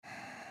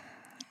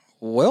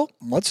Well,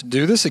 let's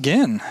do this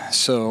again.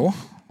 So,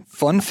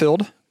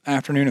 fun-filled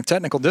afternoon of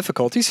technical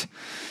difficulties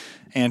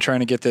and trying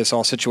to get this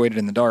all situated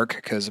in the dark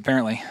because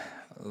apparently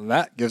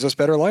that gives us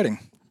better lighting.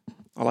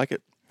 I like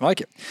it. I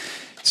like it.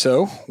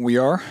 So, we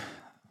are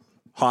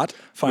hot.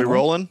 Finally. We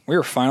rolling? We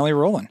are finally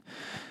rolling.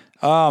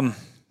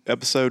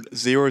 Episode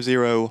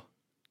 00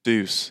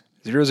 Deuce.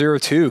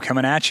 002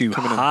 coming at you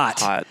Coming in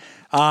hot.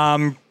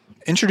 hot.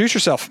 Introduce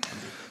yourself.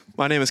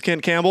 My name is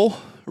Kent Campbell,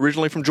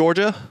 originally from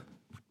Georgia.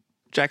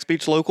 Jack's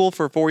Beach local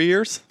for 4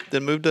 years,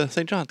 then moved to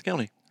St. Johns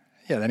County.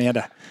 Yeah, then he had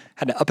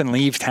to up and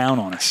leave town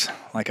on us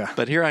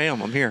But here I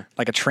am. I'm here.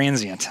 like a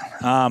transient.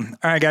 All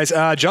right, guys.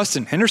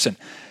 Justin Henderson.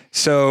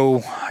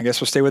 So I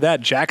guess we'll stay with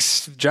that.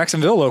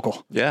 Jacksonville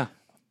local. Yeah.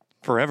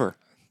 Forever.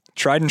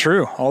 Tried and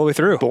true all the way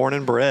through. Born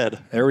and bred.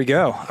 There we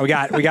go. We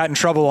got in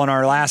trouble on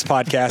our last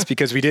podcast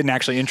because we didn't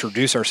actually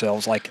introduce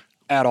ourselves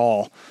at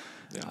all.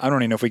 Yeah. I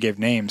don't even know if we gave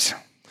names.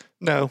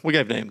 No, we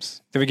gave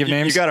names. Did we give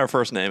names? You got our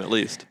first name at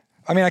least.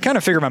 I mean, I kind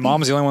of figured my mom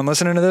was the only one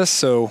listening to this,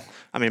 so.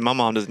 I mean, my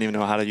mom doesn't even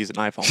know how to use an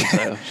iPhone,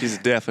 so she's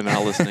definitely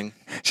not listening.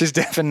 She's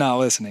definitely not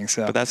listening,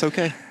 so. But that's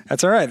okay.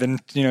 That's all right. Then,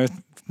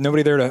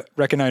 nobody there to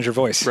recognize your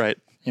voice. Right.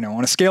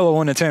 On a scale of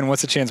 1 to 10,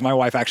 what's the chance my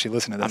wife actually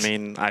listened to this? I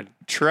mean, I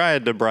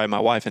tried to bribe my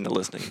wife into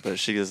listening, but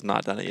she has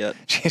not done it yet.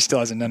 She still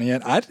hasn't done it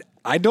yet.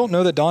 I don't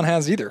know that Dawn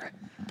has either.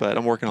 But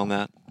I'm working on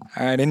that.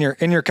 All right. In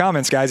your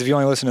comments, guys, if you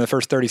only listen to the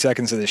first 30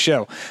 seconds of this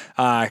show,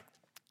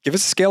 give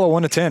us a scale of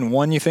 1 to 10.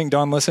 1, you think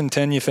Dawn listened.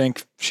 10, you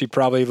think she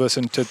probably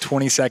listened to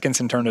 20 seconds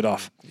and turned it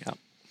off. Yeah.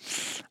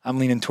 I'm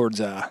leaning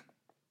towards, I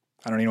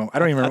don't even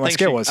remember what my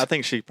scale was. I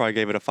think she probably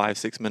gave it a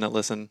 5-6 minute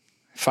listen.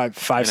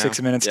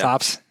 6 minutes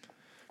tops.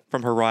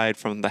 From her ride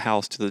from the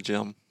house to the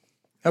gym.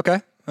 Okay.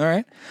 All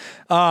right.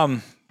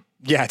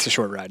 Yeah, it's a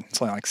short ride.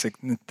 It's only like 6.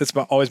 That's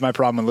always my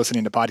problem with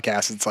listening to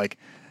podcasts. It's like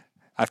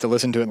I have to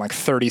listen to it in like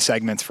 30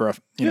 segments for a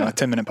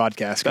 10-minute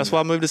podcast. That's why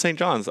I moved to St.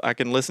 John's. I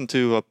can listen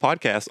to a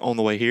podcast on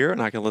the way here,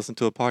 and I can listen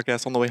to a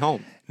podcast on the way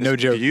home. No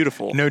joke.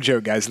 Beautiful. No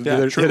joke, guys. Yeah,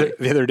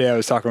 the other day I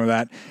was talking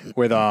about that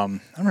with I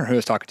don't remember who I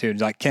was talking to.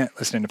 He's like, Kent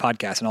listening to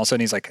podcasts, and all of a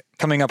sudden he's like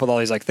coming up with all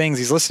these like things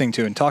he's listening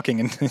to and talking,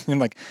 and I'm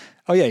like,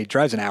 oh yeah, he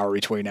drives an hour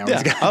each way now. Yeah.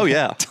 He's got Oh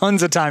yeah.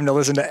 tons of time to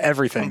listen to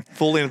everything. I'm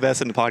fully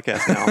invested in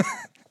podcasts now.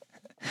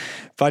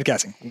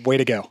 Podcasting, way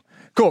to go.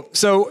 Cool.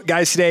 So,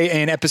 guys,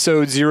 today in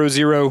episode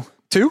 002.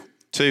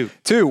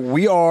 Two.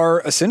 We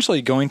are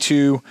essentially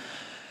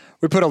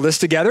we put a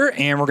list together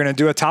and we're going to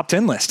do a top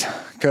 10 list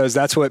because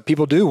that's what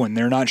people do when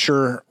they're not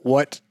sure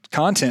what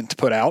content to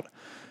put out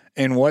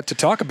and what to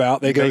talk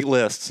about. They make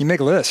lists. You make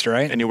a list,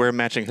 right? And you wear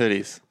matching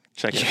hoodies.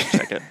 Check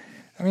it.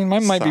 I mean,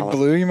 mine might be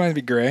blue. You might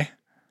be gray.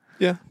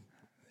 Yeah.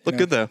 Look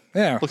good though.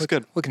 Yeah. Looks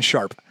good. Looking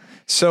sharp.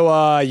 So,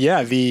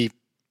 the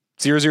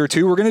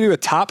 002, we're going to do a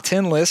top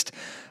 10 list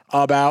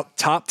about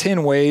top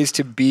 10 ways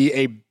to be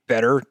a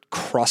better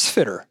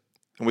CrossFitter.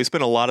 And we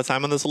spent a lot of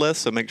time on this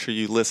list, so make sure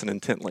you listen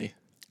intently.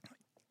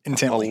 A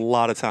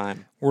lot of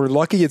time. We're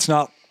lucky it's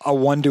not a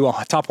 1 to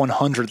a top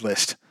 100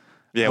 list.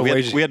 Yeah, we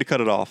had to cut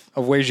it off.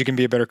 Of ways you can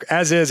be a better,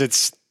 as is,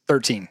 it's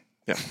 13.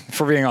 Yeah.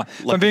 If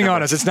I'm being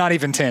honest, it's not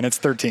even 10, it's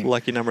 13.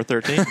 Lucky number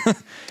 13.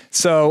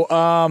 So,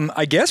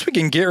 I guess we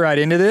can get right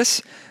into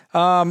this.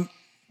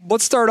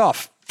 Let's start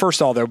off. First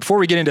of all, though, before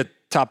we get into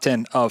top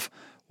 10 of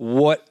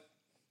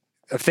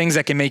things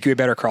that can make you a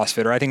better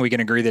CrossFitter, I think we can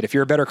agree that if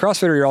you're a better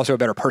CrossFitter, you're also a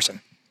better person.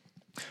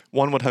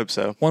 One would hope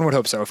so.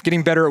 If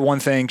getting better at one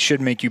thing should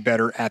make you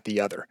better at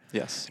the other.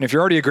 Yes. And if you're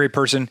already a great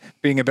person,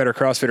 being a better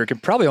CrossFitter can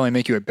probably only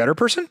make you a better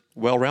person.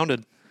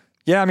 Well-rounded.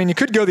 Yeah, I mean, you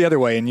could go the other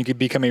way and you could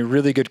become a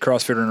really good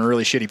CrossFitter and a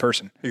really shitty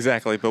person.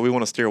 Exactly, but we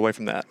want to steer away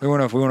from that. We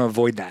want to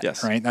avoid that,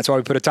 yes. Right? That's why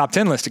we put a top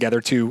 10 list together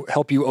to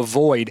help you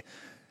avoid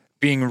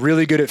being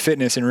really good at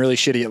fitness and really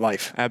shitty at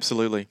life.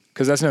 Absolutely.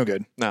 Because that's no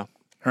good. No.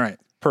 All right,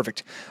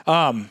 perfect.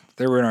 There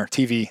we're in our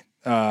TV.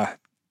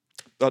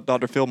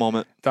 Dr. Phil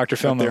moment. Dr.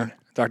 Phil moment.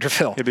 Dr.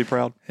 Phil. He'd be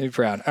proud.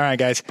 All right,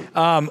 guys.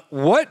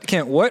 What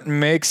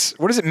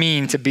does it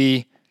mean to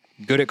be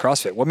good at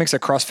CrossFit? What makes a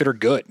CrossFitter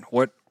good?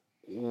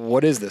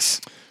 What is this?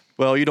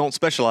 Well, you don't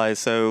specialize,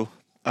 so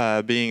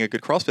being a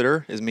good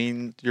CrossFitter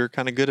mean you're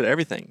kind of good at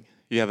everything.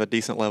 You have a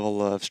decent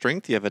level of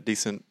strength. You have a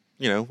decent,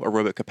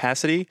 aerobic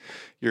capacity.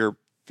 You're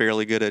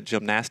fairly good at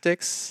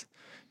gymnastics.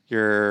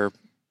 You're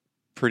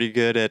pretty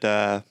good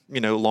at,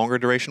 longer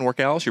duration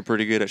workouts. You're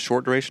pretty good at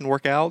short duration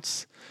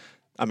workouts.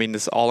 I mean,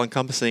 this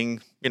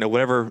all-encompassing,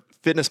 whatever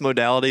fitness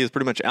modality is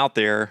pretty much out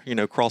there,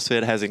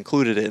 CrossFit has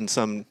included it in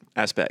some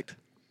aspect.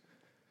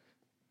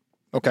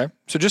 Okay.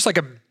 So just like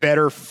a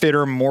better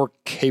fitter, more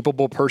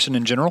capable person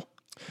in general?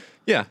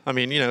 Yeah. I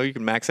mean, you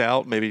can max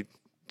out, maybe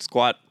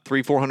squat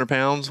 300-400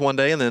 pounds one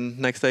day and then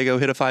next day go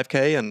hit a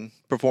 5K and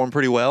perform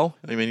pretty well.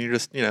 I mean, you're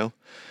just,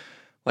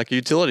 like a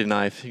utility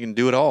knife. You can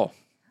do it all.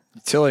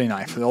 Utility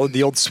knife,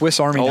 the old Swiss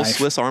Army knife. Old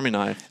Swiss Army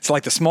knife. It's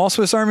like the small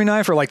Swiss Army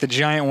knife or like the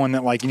giant one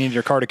that like you need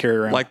your car to carry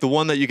around? Like the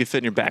one that you could fit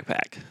in your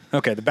backpack.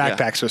 Okay, the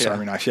backpack Swiss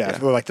Army knife, yeah.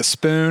 Like the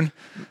spoon.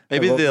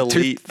 Maybe the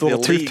elite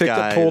toothpick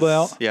guys, that pulled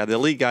out. Yeah, the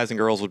elite guys and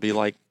girls would be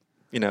like,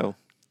 the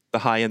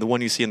high end, the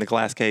one you see in the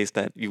glass case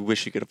that you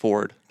wish you could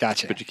afford.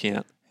 Gotcha. But you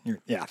can't.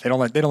 they don't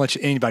let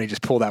anybody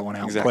just pull that one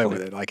out and play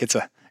with it. Like it's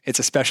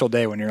a special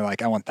day when you're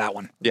like, I want that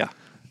one. Yeah.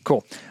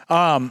 Cool.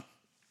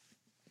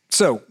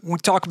 So we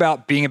talk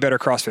about being a better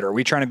CrossFitter. Are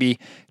we trying to be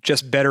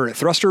just better at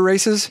thruster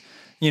races?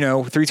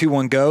 3, 2,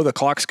 1, go, the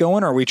clock's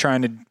going. Or are we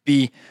trying to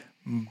be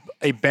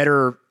a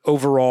better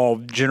overall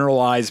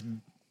generalized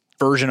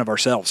version of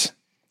ourselves?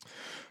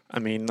 I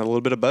mean, a little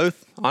bit of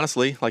both,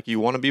 honestly. Like you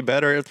want to be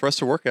better at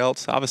thruster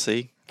workouts,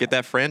 obviously, get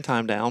that Fran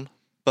time down,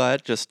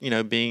 but just,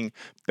 being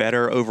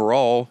better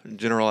overall,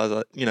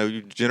 generalizing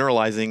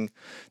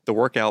the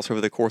workouts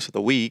over the course of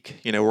the week.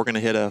 We're going to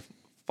hit a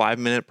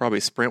 5-minute probably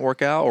sprint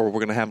workout, or we're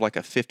going to have like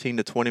a 15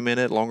 to 20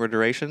 minute longer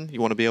duration.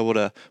 You want to be able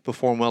to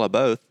perform well at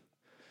both.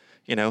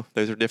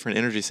 Those are different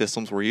energy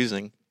systems we're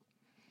using.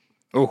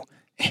 Oh,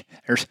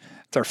 that's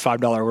our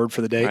 $5 word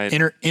for the day.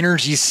 Right.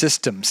 Energy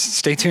systems.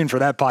 Stay tuned for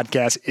that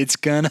podcast. It's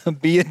going to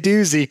be a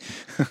doozy.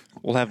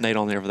 We'll have Nate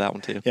on there for that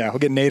one too. Yeah, we'll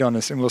get Nate on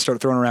this and we'll start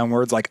throwing around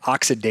words like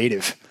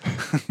oxidative.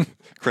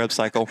 Krebs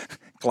cycle.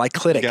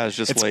 Glycolytic. You guys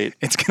just wait.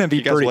 It's going to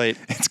be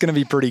It's going to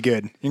be pretty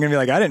good. You're going to be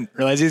like, I didn't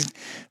realize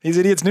these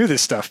idiots knew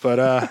this stuff, but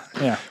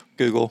yeah.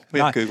 Google. We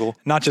have Google.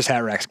 Not just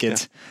hat racks,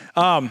 kids.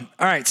 Yeah. All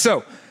right,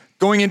 so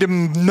going into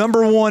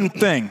number one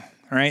thing.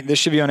 All right, this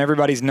should be on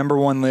everybody's number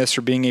one list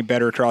for being a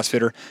better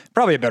CrossFitter,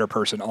 probably a better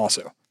person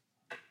also.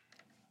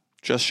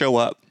 Just show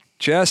up.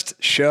 Just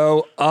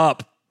show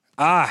up.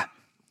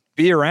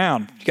 Be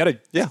around. You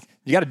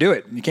gotta do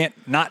it. You can't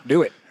not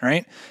do it,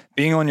 right?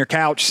 Being on your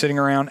couch, sitting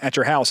around at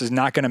your house is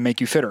not going to make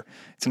you fitter.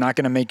 It's not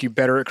going to make you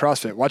better at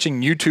CrossFit.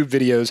 Watching YouTube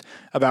videos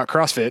about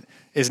CrossFit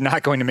is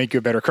not going to make you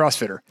a better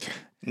CrossFitter.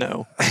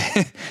 No.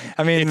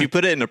 I mean, if you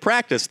put it into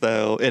practice,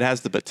 though, it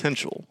has the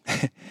potential.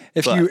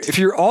 If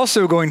you're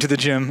also going to the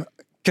gym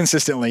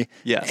consistently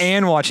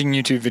and watching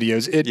YouTube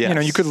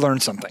videos, you could learn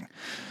something.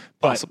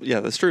 Possibly.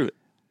 Yeah, that's true.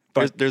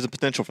 But there's a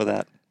potential for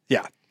that.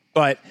 Yeah.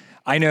 But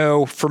I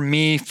know from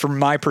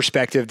my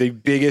perspective,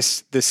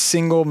 the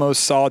single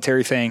most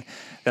solitary thing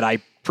that I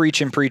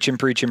preach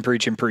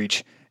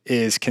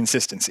is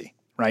consistency,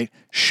 right?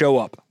 Show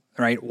up,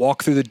 right?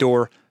 Walk through the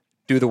door,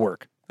 do the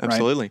work.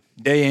 Absolutely.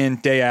 Right? Day in,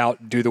 day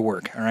out, do the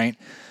work. All right.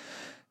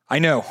 I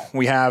know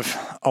we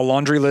have a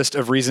laundry list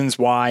of reasons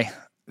why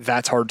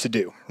that's hard to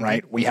do,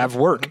 right? We have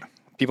work.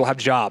 People have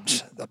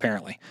jobs,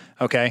 apparently.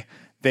 Okay.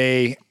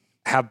 They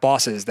have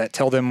bosses that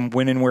tell them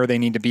when and where they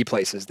need to be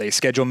places. They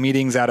schedule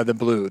meetings out of the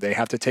blue. They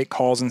have to take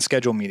calls and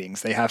schedule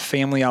meetings. They have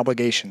family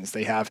obligations.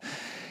 They have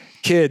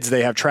kids.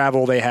 They have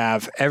travel. They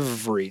have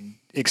every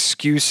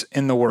excuse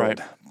in the world.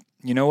 Right.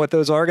 You know what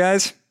those are,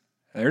 guys?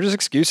 They're just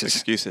excuses.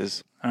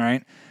 Excuses. All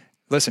right.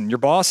 Listen, your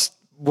boss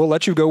will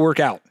let you go work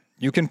out.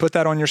 You can put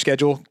that on your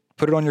schedule,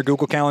 put it on your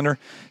Google Calendar,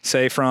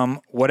 say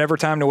from whatever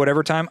time to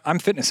whatever time, I'm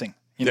fitnessing.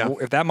 You know,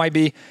 if that might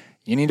be,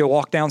 you need to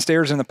walk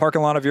downstairs in the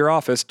parking lot of your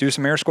office, do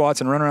some air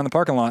squats and run around the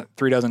parking lot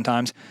 3 dozen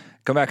times,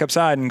 come back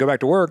upside and go back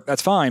to work.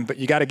 That's fine, but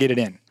you got to get it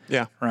in.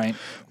 Yeah. Right.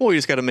 Well, you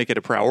just got to make it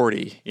a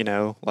priority,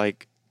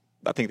 like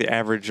I think the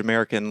average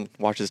American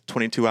watches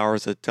 22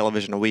 hours of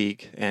television a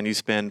week and you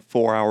spend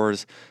 4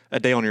 hours a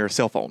day on your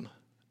cell phone.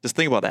 Just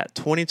think about that.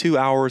 22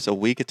 hours a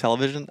week of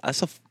television,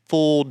 that's a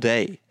full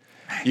day.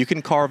 You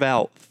can carve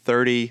out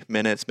 30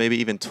 minutes, maybe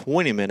even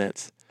 20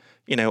 minutes,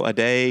 a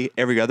day,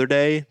 every other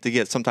day to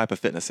get some type of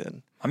fitness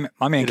in.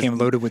 My man came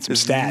loaded with some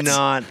stats. It's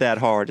not that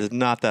hard. It's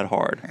not that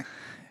hard.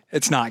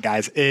 It's not,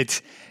 guys.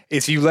 It's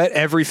you let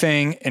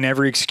everything and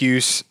every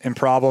excuse and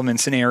problem and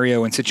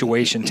scenario and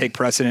situation take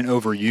precedent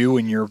over you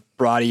and your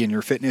body and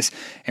your fitness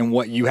and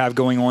what you have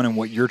going on and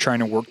what you're trying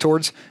to work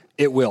towards.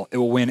 It will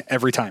win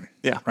every time.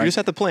 Yeah. Right? You just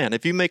have to plan.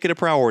 If you make it a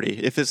priority,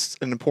 if it's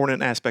an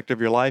important aspect of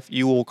your life,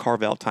 you will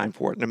carve out time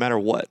for it no matter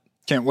what.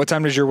 Kent, what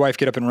time does your wife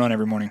get up and run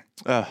every morning?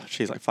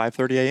 She's like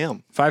 5:30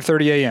 a.m.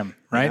 5:30 a.m.,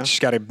 right? Yeah. She's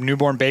got a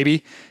newborn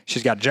baby.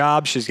 She's got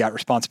jobs. She's got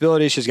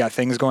responsibilities. She's got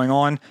things going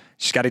on.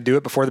 She's got to do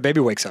it before the baby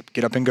wakes up.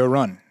 Get up and go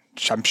run.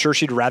 I'm sure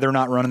she'd rather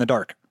not run in the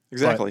dark.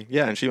 Exactly.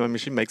 Yeah. And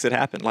she makes it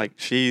happen. Like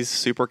she's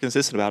super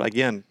consistent about it.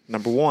 Again,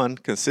 number one,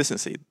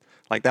 consistency.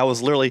 Like that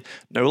was literally,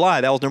 no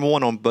lie, that was number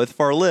one on both of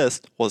our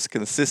list was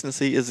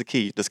consistency is the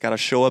key. Just got to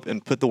show up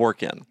and put the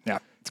work in. Yeah.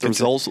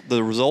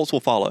 The results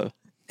will follow.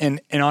 And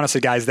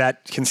honestly, guys,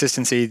 that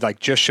consistency, like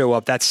just show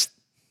up,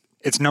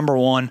 it's number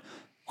one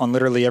on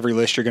literally every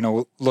list you're going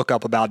to look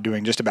up about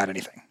doing just about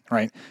anything,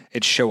 right?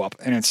 It's show up.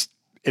 And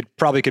it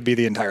probably could be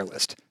the entire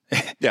list.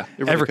 Yeah.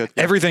 It really could.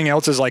 Yeah. Everything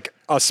else is like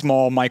a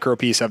small micro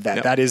piece of that.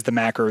 Yep. That is the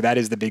macro. That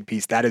is the big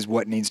piece. That is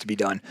what needs to be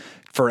done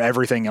for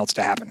everything else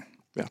to happen.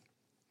 Yeah.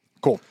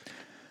 Cool.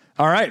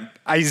 All right.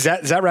 Does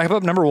that wrap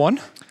up number one?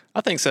 I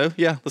think so.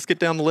 Yeah. Let's get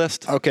down the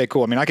list. Okay,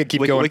 cool. I mean, I could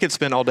keep going. We could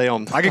spend all day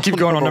on I could keep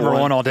going on number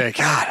one all day.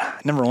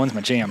 God, number one's my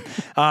jam.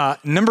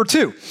 Number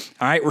two.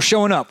 All right. We're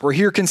showing up. We're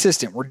here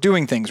consistent. We're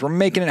doing things. We're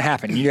making it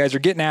happen. You guys are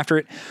getting after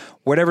it.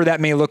 Whatever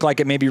that may look like.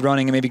 It may be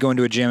running. It may be going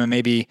to a gym. It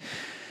may be,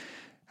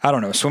 I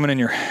don't know, swimming in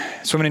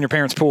your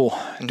parents' pool,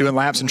 doing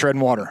laps and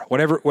treading water.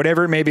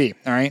 Whatever it may be.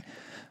 All right.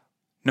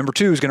 Number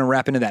two is going to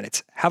wrap into that.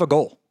 It's have a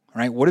goal.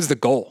 All right. What is the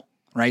goal?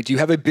 Right? Do you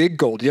have a big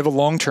goal? Do you have a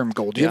long-term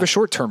goal? Do you have a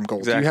short-term goal?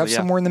 Exactly, do you have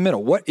somewhere in the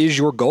middle? What is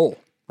your goal?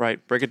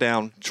 Right. Break it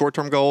down.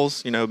 Short-term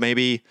goals,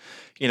 maybe,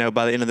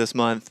 by the end of this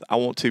month, I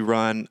want to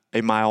run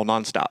a mile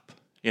nonstop.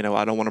 I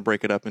don't want to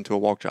break it up into a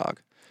walk jog.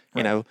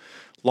 Right.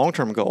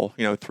 Long-term goal,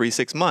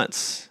 3-6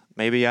 months.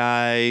 Maybe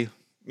I,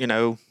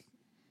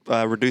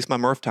 reduce my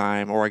Murph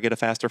time, or I get a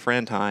faster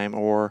friend time,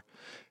 or,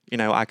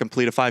 I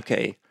complete a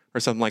 5K or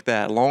something like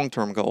that.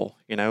 Long-term goal,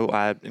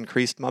 I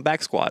increased my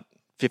back squat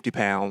 50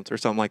 pounds or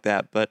something like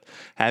that. But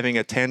having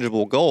a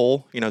tangible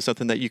goal,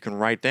 something that you can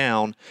write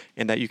down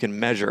and that you can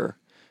measure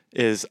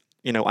is,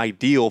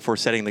 ideal for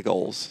setting the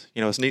goals.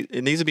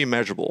 It needs to be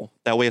measurable.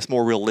 That way it's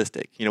more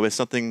realistic. It's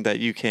something that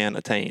you can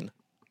attain.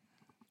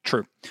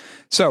 True.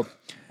 So,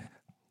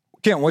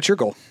 Kent, what's your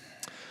goal?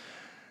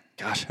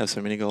 Gosh, I have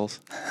so many goals.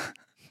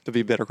 To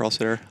be a better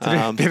CrossFitter.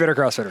 Be a better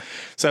CrossFitter.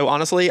 So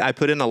honestly, I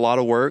put in a lot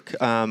of work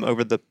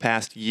over the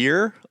past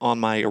year on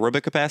my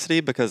aerobic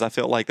capacity, because I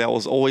felt like that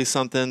was always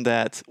something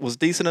that was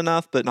decent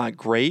enough, but not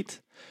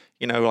great.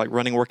 Like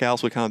running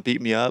workouts would kind of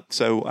beat me up.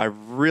 So I've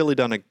really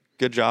done a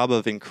good job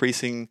of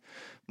increasing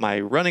my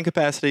running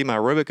capacity, my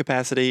aerobic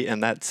capacity,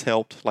 and that's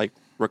helped like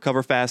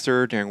recover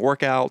faster during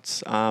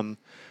workouts.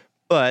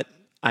 But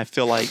I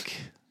feel like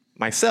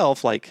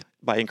myself, like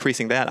by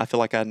increasing that, I feel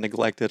like I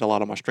neglected a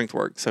lot of my strength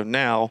work. So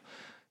now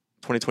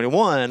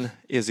 2021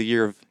 is a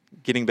year of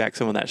getting back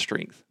some of that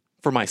strength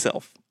for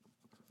myself.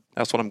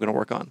 That's what I'm going to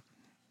work on.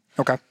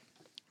 Okay.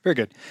 Very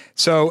good.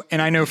 So,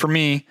 and I know for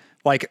me,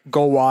 like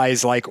goal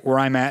wise, like where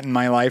I'm at in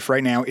my life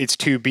right now, it's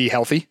to be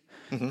healthy,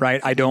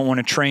 right? I don't want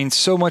to train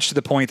so much to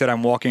the point that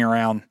I'm walking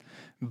around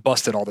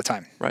busted all the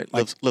time. Right.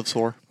 Like, live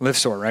sore. Live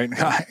sore, right?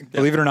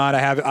 Believe it or not,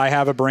 I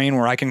have a brain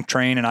where I can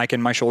train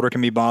and my shoulder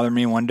can be bothering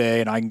me one day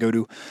and I can go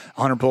do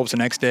 100 pull-ups the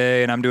next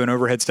day and I'm doing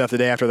overhead stuff the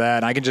day after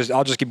that. And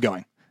I'll just keep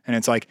going. And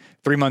it's like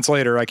 3 months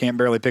later, I can't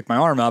barely pick my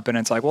arm up. And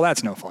it's like, well,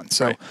 that's no fun.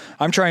 So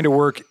I'm trying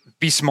to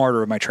be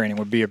smarter with my training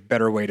would be a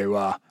better way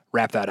to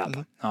wrap that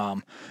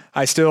up.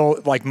 I still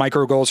like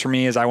micro goals for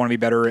me is I want to be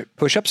better at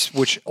push-ups,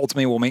 which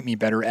ultimately will make me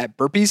better at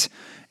burpees.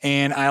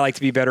 And I like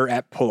to be better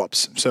at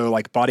pull-ups. So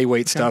like body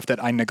weight stuff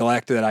that I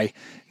neglect that I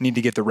need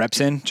to get the reps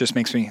in just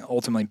makes me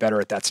ultimately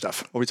better at that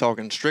stuff. Are we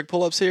talking strict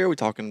pull-ups here? Are we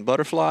talking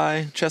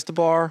butterfly, chest to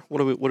bar? What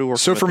do we work with?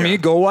 So for me,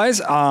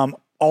 goal-wise,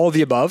 all of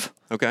the above.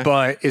 Okay.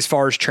 But as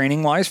far as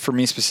training wise, for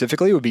me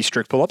specifically, it would be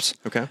strict pull-ups.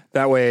 Okay.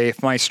 That way,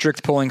 if my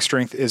strict pulling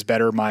strength is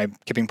better, my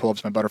kipping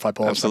pull-ups, my butterfly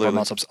pull-ups, my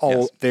muscle-ups,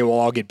 they will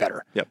all get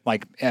better. Yep.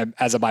 Like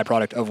as a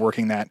byproduct of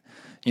working that,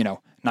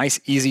 nice,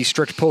 easy,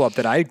 strict pull-up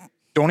that I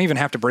don't even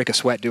have to break a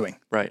sweat doing.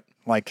 Right.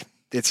 Like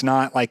it's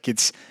not like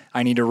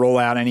I need to roll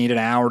out. I need an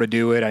hour to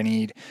do it. I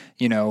need,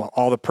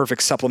 all the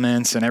perfect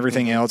supplements and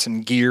everything else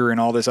and gear and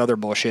all this other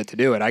bullshit to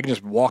do it. I can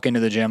just walk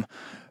into the gym,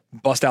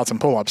 bust out some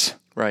pull-ups.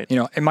 Right.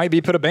 It might be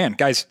put a band.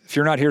 Guys, if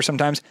you're not here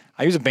sometimes,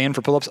 I use a band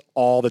for pull-ups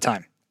all the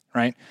time,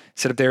 right?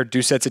 Sit up there,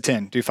 do sets of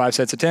 10, do 5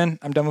 sets of 10.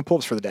 I'm done with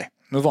pull-ups for the day.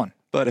 Move on.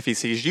 But if he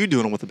sees you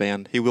doing them with a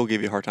band, he will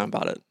give you a hard time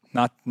about it.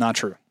 Not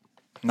true.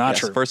 Not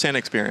true. First-hand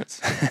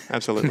experience.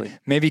 Absolutely.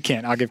 Maybe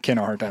Ken. I'll give Ken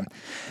a hard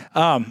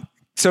time.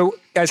 So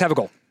guys, have a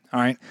goal. All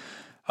right.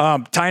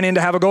 Tying in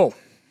to have a goal.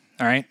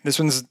 All right. This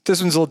one's a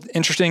little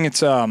interesting.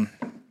 It's,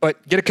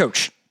 but get a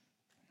coach.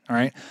 All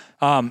right.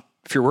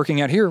 If you're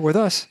working out here with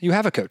us, you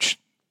have a coach.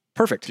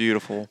 Perfect.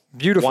 Beautiful.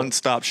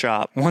 One-stop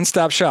shop.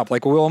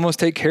 Like we'll almost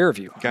take care of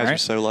you. Guys are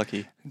so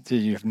lucky.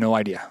 You have no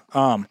idea.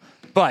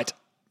 But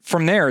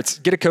from there, it's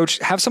get a coach,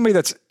 have somebody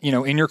that's,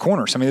 in your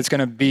corner, somebody that's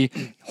going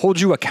to hold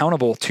you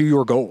accountable to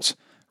your goals,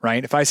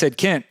 right? If I said,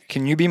 Kent,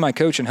 can you be my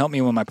coach and help me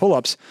with my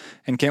pull-ups?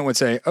 And Kent would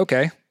say,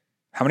 okay,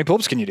 how many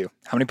pull-ups can you do?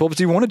 How many pull-ups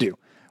do you want to do?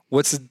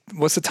 What's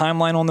the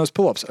timeline on those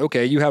pull-ups?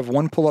 Okay, you have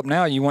 1 pull-up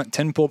now. You want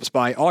 10 pull-ups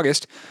by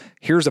August.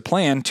 Here's a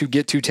plan to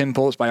get to 10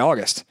 pull-ups by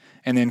August.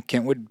 And then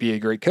Kent would be a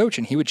great coach,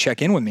 and he would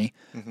check in with me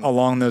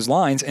along those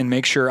lines and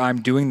make sure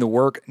I'm doing the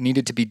work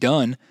needed to be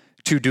done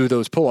to do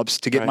those pull-ups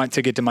to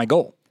get to my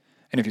goal.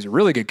 And if he's a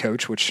really good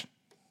coach, which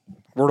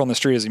word on the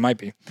street is he might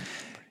be,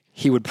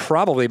 he would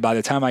probably, by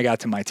the time I got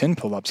to my 10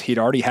 pull-ups, he'd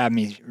already have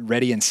me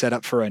ready and set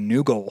up for a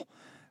new goal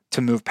to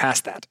move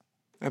past that.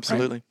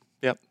 Absolutely. Right?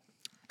 Yep.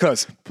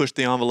 Because push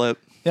the envelope.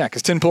 Yeah,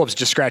 because 10 pull-ups is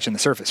just scratching the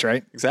surface,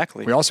 right?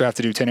 Exactly. We also have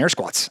to do 10 air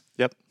squats.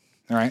 Yep.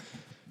 All right.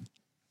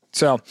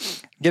 So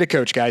get a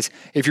coach, guys.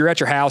 If you're at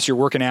your house, you're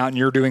working out and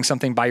you're doing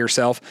something by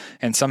yourself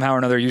and somehow or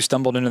another you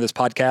stumbled into this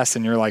podcast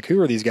and you're like,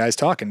 who are these guys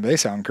talking? They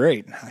sound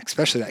great.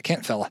 Especially that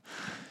Kent fella.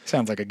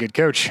 Sounds like a good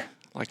coach.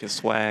 Like his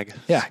swag.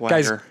 Yeah. Swagger.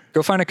 Guys,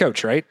 go find a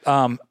coach, right?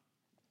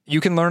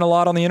 You can learn a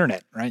lot on the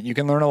internet, right? You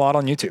can learn a lot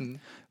on YouTube.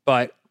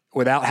 But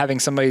without having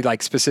somebody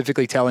like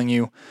specifically telling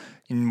you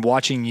and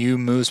watching you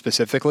move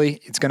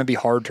specifically, it's going to be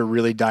hard to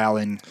really dial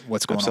in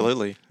what's going on.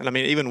 Absolutely. And I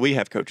mean, even we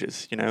have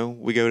coaches,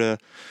 we go to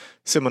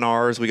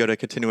seminars, we go to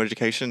continuing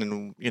education,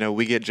 and,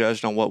 we get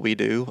judged on what we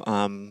do,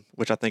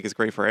 which I think is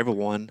great for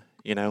everyone.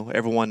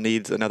 Everyone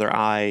needs another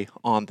eye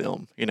on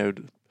them,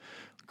 to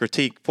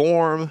critique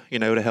form,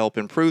 to help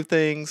improve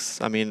things.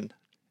 I mean,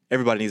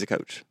 everybody needs a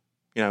coach,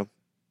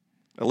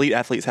 elite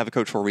athletes have a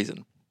coach for a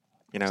reason,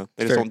 they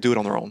just don't do it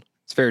on their own.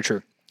 It's very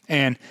true.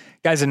 And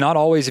guys, and not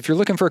always, if you're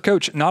looking for a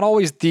coach, not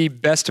always the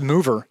best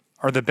mover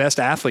or the best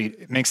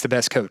athlete makes the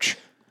best coach.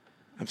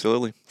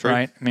 Absolutely. True.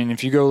 Right. I mean,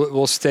 if you go,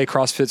 we'll stay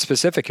CrossFit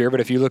specific here, but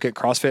if you look at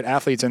CrossFit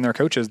athletes and their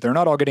coaches, they're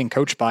not all getting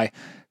coached by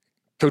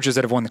coaches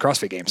that have won the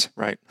CrossFit Games.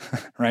 Right.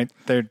 Right.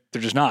 They're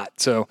just not.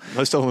 So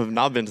most of them have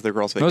not been to the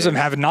CrossFit Games. Most of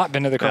them have not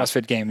been to the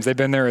CrossFit Games. They've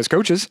been there as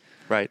coaches.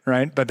 Right.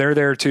 Right. But they're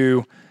there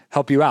to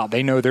help you out.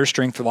 They know their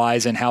strength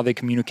lies in how they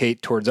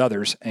communicate towards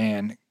others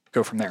and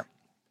go from there.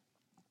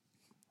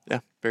 Yeah.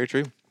 Very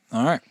true.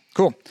 All right.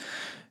 Cool.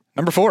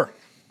 Number 4,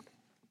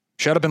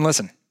 shut up and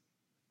listen.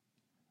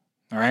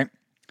 All right.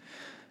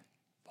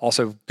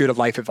 Also good at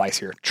life advice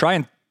here. Try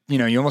and,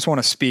 you almost want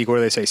to speak. What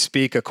do they say?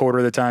 Speak a quarter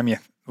of the time you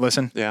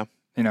listen. Yeah.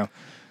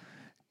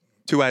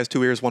 2 eyes,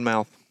 2 ears, 1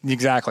 mouth.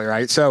 Exactly.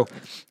 Right. So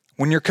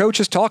when your coach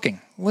is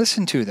talking,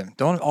 listen to them.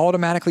 Don't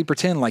automatically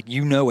pretend like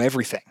you know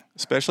everything.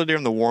 Especially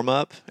during the warm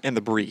up and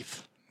the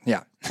brief.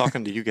 Yeah.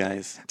 Talking to you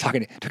guys.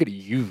 Talking to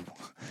you.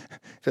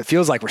 If it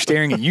feels like we're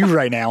staring at you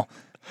right now,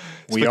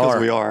 we are.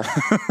 We are.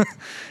 All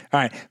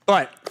right.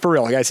 But for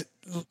real, guys,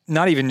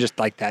 not even just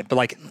like that, but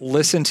like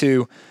listen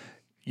to,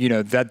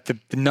 that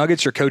the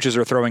nuggets your coaches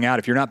are throwing out.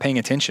 If you're not paying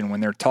attention when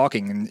they're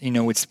talking,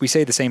 and we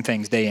say the same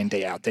things day in,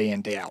 day out.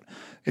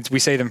 We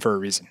say them for a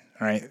reason.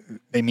 All right.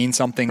 They mean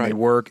something. Right. They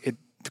work.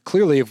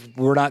 Clearly, if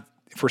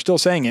we're still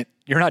saying it,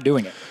 you're not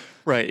doing it.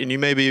 Right. And you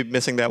may be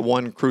missing that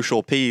one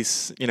crucial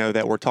piece,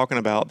 that we're talking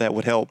about that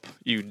would help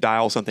you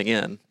dial something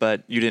in,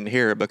 but you didn't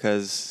hear it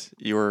because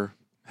you were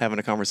having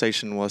a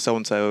conversation with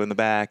so-and-so in the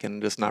back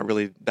and just not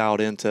really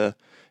dialed into,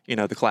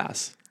 the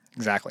class.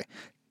 Exactly.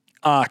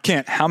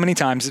 Kent, how many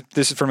times,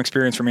 this is from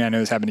experience for me, I know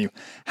this happened to you.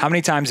 How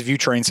many times have you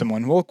trained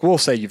someone? We'll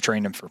say you've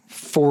trained them for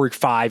 4 or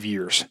 5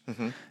 years,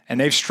 and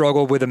they've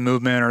struggled with a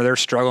movement or they're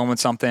struggling with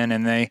something,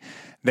 and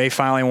they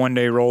finally one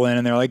day roll in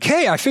and they're like,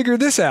 hey, I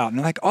figured this out. And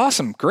they're like,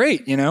 awesome,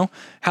 great.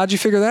 How'd you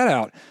figure that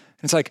out?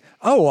 And it's like,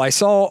 oh, well, I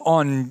saw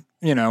on,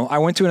 I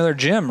went to another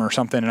gym or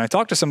something and I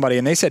talked to somebody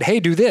and they said, hey,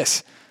 do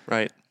this.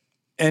 Right.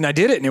 And I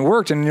did it and it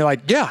worked. And you're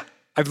like, yeah,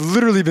 I've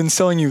literally been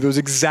selling you those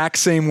exact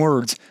same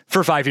words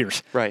for 5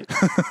 years. Right.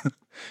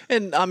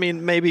 And I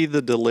mean, maybe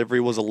the delivery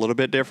was a little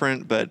bit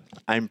different, but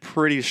I'm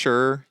pretty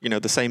sure,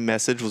 the same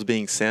message was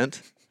being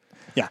sent.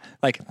 Yeah,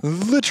 like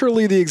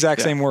literally the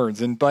exact same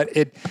words. But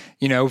it,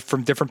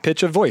 from different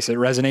pitch of voice, it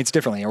resonates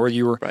differently. Or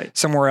you were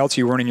somewhere else,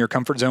 you weren't in your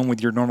comfort zone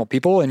with your normal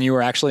people, and you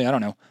were actually,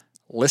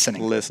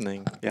 listening.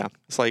 Listening, yeah.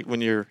 It's like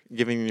when you're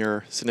giving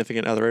your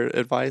significant other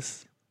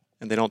advice,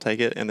 and they don't take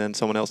it, and then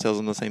someone else tells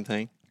them the same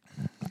thing.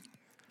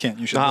 Kent,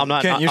 you should. No, I'm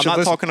not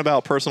talking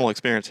about personal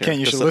experience here. Kent,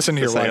 you should listen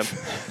to your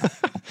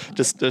wife.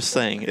 just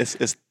saying,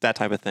 it's that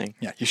type of thing.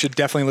 Yeah, you should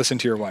definitely listen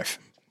to your wife.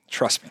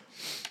 Trust me,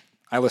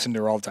 I listen to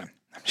her all the time.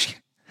 I'm just kidding.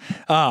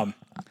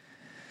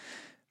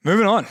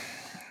 Moving on.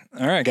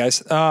 All right,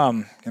 guys.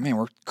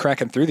 We're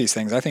cracking through these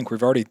things. I think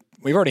we've already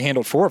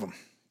handled 4 of them.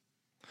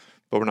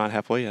 But we're not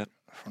halfway yet.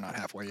 We're not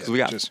halfway yet. So we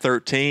got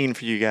 13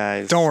 for you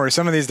guys. Don't worry.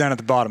 Some of these down at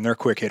the bottom, they're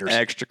quick hitters.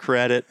 Extra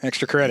credit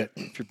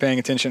if you're paying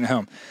attention at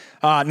home.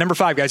 Number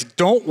 5, guys.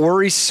 Don't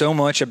worry so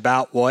much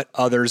about what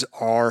others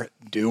are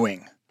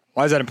doing.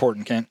 Why is that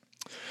important, Kent?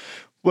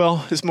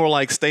 Well, it's more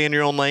like stay in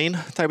your own lane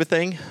type of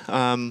thing.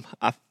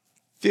 I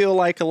feel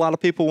like a lot of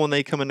people, when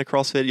they come into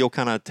CrossFit, you'll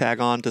kind of tag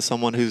on to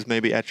someone who's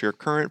maybe at your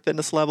current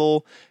fitness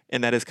level,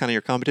 and that is kind of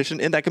your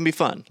competition, and that can be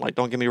fun. Like,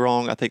 don't get me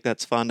wrong, I think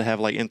that's fun to have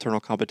like internal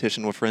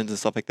competition with friends and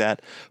stuff like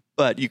that,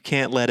 but you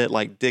can't let it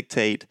like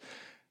dictate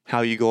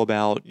how you go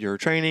about your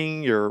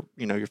training, your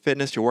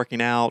fitness, your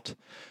working out.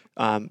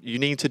 You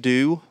need to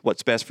do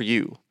what's best for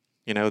you.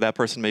 That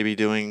person may be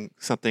doing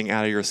something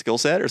out of your skill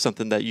set or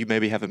something that you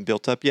maybe haven't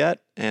built up yet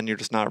and you're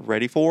just not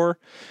ready for.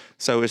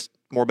 So it's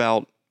more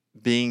about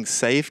being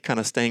safe,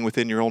 kind of staying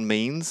within your own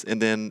means, and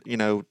then,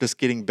 just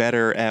getting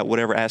better at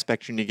whatever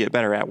aspect you need to get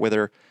better at,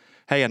 whether,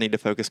 hey, I need to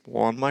focus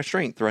more on my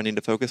strength or I need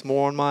to focus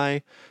more on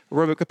my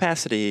aerobic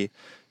capacity.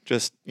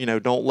 Just,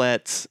 don't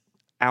let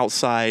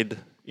outside,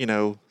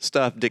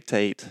 stuff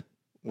dictate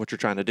what you're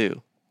trying to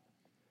do.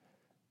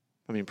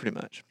 I mean, pretty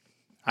much.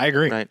 I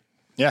agree. Right.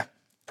 Yeah.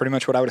 Pretty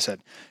much what I would have said.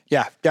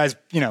 Yeah. Guys,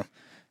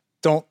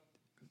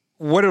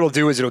 what it'll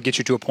do is it'll get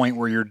you to a point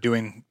where you're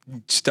doing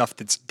stuff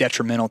that's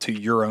detrimental to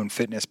your own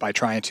fitness by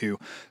trying to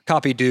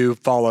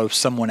follow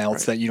someone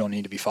else that you don't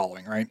need to be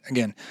following, right?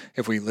 Again,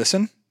 if we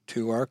listen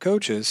to our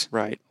coaches,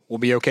 we'll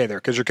be okay there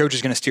because your coach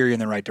is going to steer you in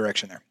the right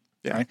direction there.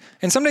 Yeah. Right?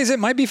 And some days it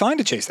might be fine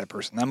to chase that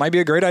person. That might be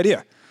a great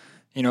idea.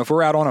 If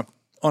we're out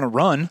on a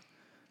run,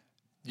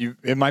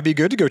 it might be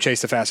good to go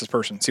chase the fastest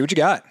person. See what you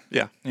got.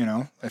 Yeah.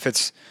 If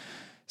it's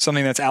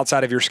something that's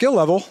outside of your skill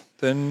level,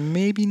 then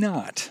maybe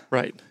not.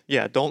 Right.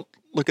 Yeah. Don't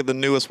look at the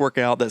newest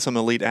workout that some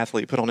elite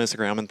athlete put on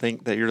Instagram and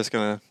think that you're just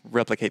going to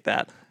replicate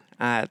that.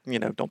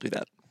 Don't do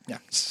that. Yeah,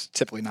 it's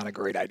typically not a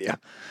great idea.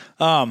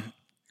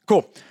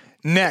 Cool.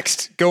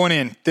 Next, going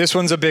in. This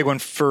one's a big one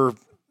for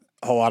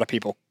a lot of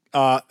people.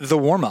 The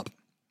warm-up.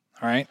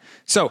 All right.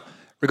 So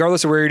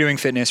regardless of where you're doing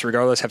fitness,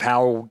 regardless of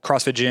how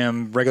CrossFit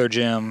gym, regular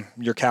gym,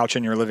 your couch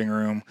in your living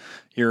room,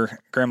 your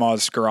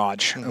grandma's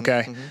garage,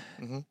 okay?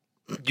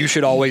 You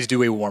should always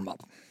do a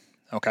warm-up,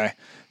 okay?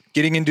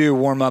 Getting into a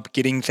warm-up,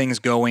 getting things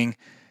going,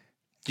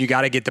 you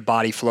got to get the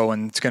body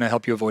flowing. It's going to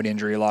help you avoid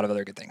injury, a lot of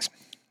other good things.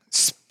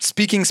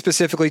 Speaking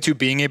specifically to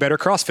being a better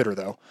CrossFitter,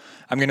 though,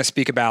 I'm going to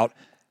speak about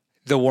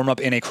the warm-up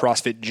in a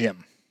CrossFit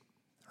gym,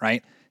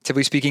 right?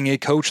 Typically speaking, a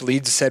coach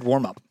leads said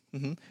warm-up.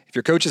 Mm-hmm. If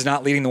your coach is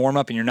not leading the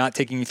warm-up and you're not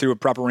taking you through a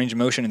proper range of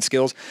motion and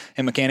skills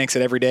and mechanics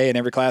at every day and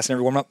every class and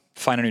every warm-up,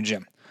 find a new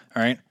gym,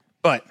 all right?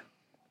 But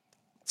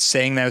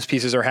saying those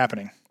pieces are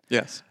happening.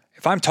 Yes.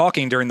 If I'm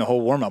talking during the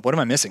whole warm-up, what am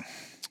I missing?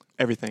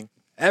 Everything.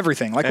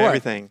 Everything. Like what?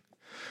 Everything.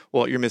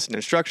 Well, you're missing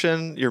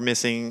instruction. You're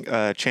missing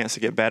a chance to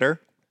get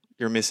better.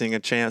 You're missing a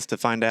chance to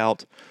find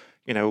out,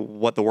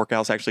 what the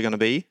workout's actually going to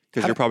be,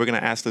 because you're probably going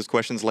to ask those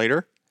questions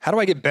later. How do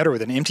I get better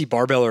with an empty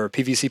barbell or a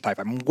PVC pipe?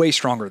 I'm way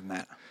stronger than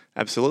that.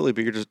 Absolutely,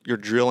 but you're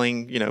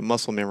drilling,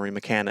 muscle memory,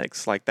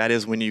 mechanics. Like that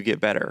is when you get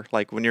better.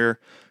 Like when you're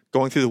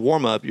going through the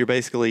warm up, you're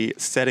basically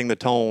setting the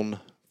tone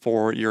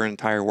for your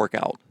entire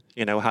workout.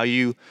 How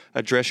you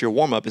address your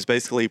warm up is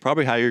basically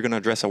probably how you're going to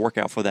address a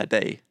workout for that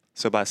day.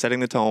 So by setting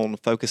the tone,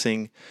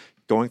 focusing,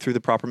 going through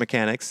the proper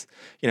mechanics,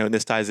 and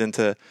this ties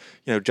into,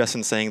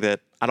 Justin saying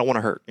that I don't want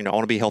to hurt. I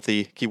want to be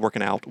healthy, keep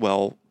working out.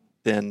 Well,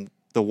 then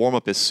the warm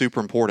up is super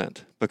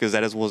important, because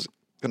that is what's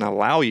going to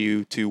allow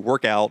you to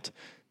work out,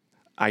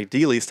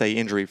 ideally stay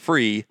injury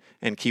free,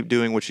 and keep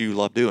doing what you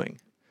love doing.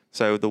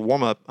 So the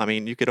warm up,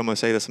 you could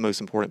almost say that's the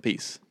most important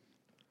piece.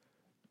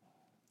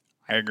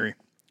 I agree.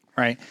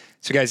 Right.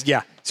 So guys,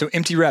 so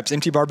empty reps,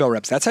 empty barbell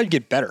reps, that's how you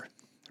get better,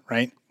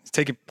 right?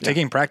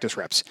 Taking practice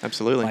reps.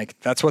 Absolutely. Like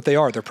that's what they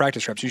are. They're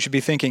practice reps. You should be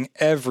thinking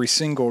every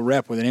single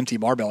rep with an empty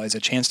barbell is a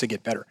chance to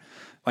get better.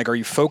 Like, are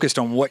you focused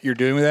on what you're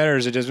doing with that, or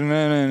is it just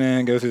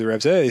go through the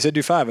reps? Hey, they said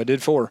do 5. I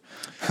did 4.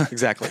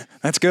 Exactly.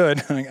 That's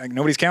good. Like,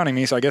 nobody's counting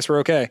me, so I guess we're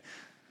okay.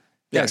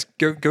 Yes.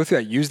 Go through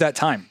that. Use that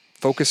time.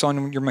 Focus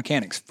on your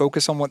mechanics.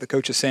 Focus on what the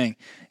coach is saying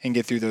and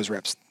get through those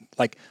reps.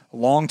 Like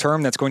long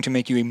term, that's going to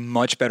make you a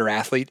much better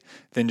athlete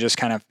than just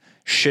kind of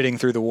shitting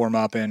through the warm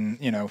up and,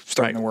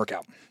 starting the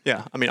workout.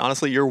 Yeah.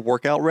 Honestly, your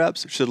workout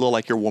reps should look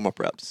like your warm up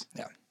reps.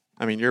 Yeah.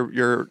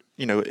 You're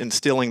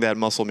instilling that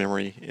muscle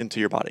memory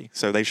into your body.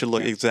 So they should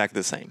look exactly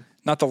the same.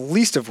 Not the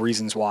least of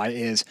reasons why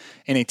is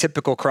in a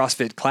typical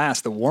CrossFit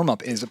class, the warm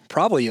up is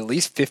probably at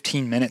least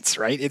 15 minutes,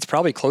 right? It's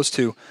probably close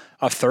to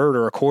a third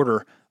or a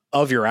quarter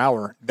of your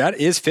hour. That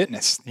is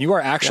fitness. You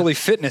are actually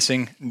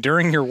fitnessing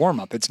during your warm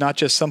up. It's not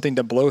just something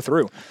to blow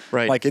through.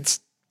 Right. Like it's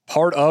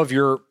part of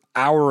your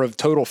hour of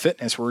total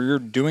fitness where you're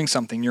doing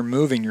something, you're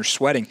moving, you're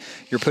sweating,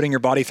 you're putting your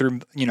body through,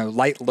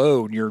 light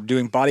load, you're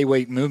doing body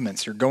weight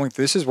movements, you're going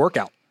through, this is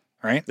workout,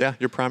 right? Yeah.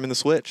 You're priming the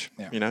switch,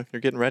 you're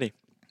getting ready.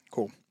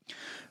 Cool.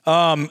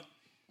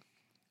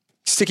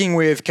 Sticking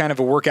with kind of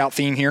a workout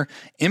theme here,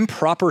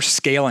 improper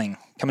scaling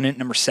coming in at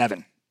number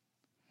 7.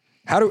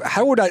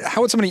 How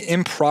would somebody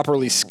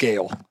improperly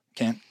scale,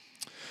 Kent?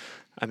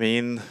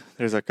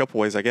 There's a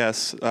couple ways, I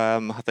guess.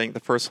 I think the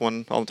first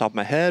one on the top of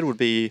my head would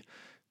be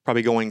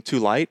probably going too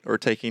light or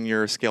taking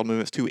your scale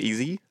movements too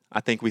easy.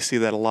 I think we see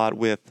that a lot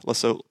with,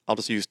 I'll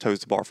just use toes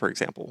to bar, for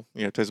example.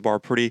 Toes to bar,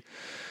 pretty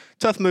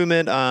tough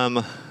movement,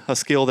 a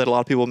skill that a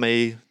lot of people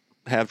may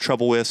have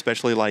trouble with,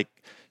 especially like,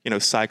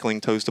 cycling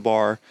toes to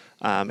bar.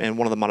 And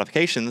one of the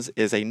modifications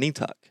is a knee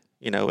tuck,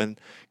 and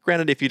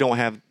granted, if you don't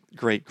have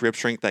great grip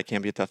strength, that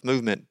can be a tough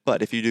movement.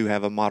 But if you do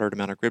have a moderate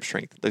amount of grip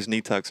strength, those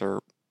knee tucks are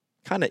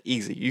kind of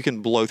easy. You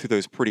can blow through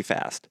those pretty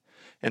fast.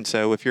 And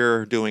so if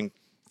you're doing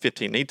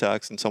 15 knee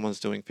tucks and someone's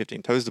doing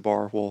 15 toes to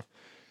bar, well,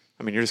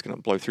 you're just going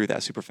to blow through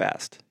that super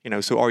fast.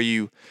 So are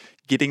you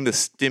getting the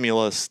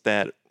stimulus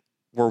that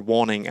we're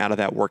wanting out of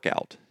that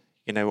workout?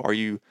 Are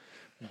you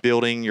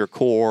building your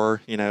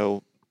core,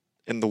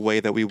 in the way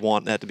that we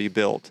want that to be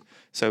built?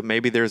 So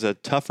maybe there's a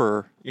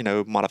tougher,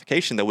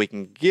 modification that we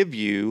can give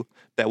you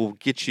that will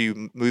get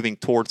you moving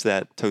towards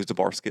that toes to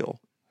bar skill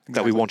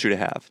that we want you to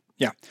have.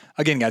 Yeah.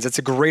 Again, guys, it's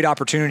a great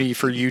opportunity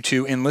for you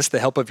to enlist the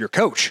help of your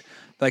coach.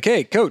 Like,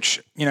 hey, coach,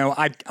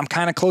 I'm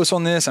kind of close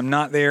on this. I'm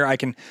not there. I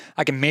can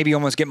maybe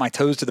almost get my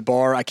toes to the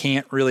bar. I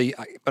can't really,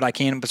 but I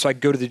can. So I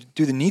go to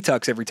do the knee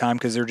tucks every time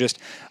because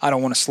I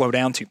don't want to slow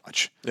down too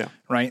much. Yeah.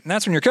 Right. And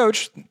that's when your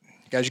coach,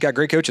 guys, you got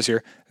great coaches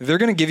here. They're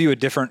going to give you a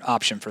different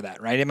option for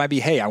that, right? It might be,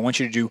 hey, I want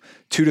you to do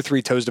 2 to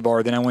 3 toes to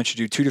bar. Then I want you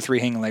to do 2 to 3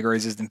 hanging leg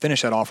raises, then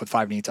finish that off with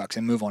 5 knee tucks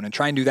and move on and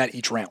try and do that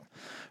each round,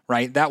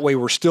 right? That way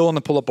we're still on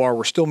the pull-up bar.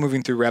 We're still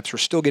moving through reps. We're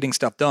still getting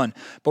stuff done,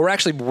 but we're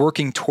actually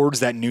working towards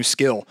that new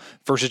skill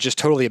versus just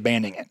totally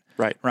abandoning it.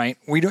 Right. Right.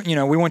 We don't,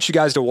 we want you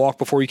guys to walk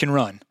before you can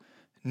run.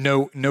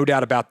 No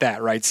doubt about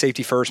that, right?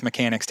 Safety first,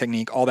 mechanics,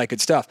 technique, all that good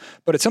stuff.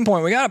 But at some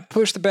point, we got to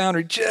push the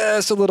boundary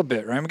just a little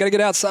bit, right? We got to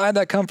get outside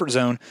that comfort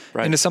zone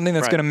into something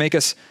that's going to make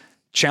us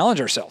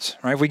challenge ourselves,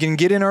 right? If we can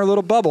get in our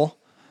little bubble,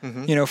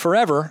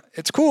 forever,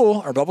 it's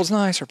cool. Our bubble's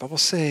nice. Our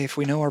bubble's safe.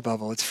 We know our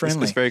bubble. It's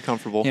friendly. It's very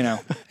comfortable.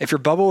 If your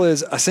bubble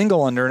is a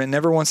single under and it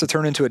never wants to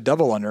turn into a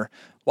double under,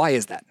 why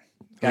is that?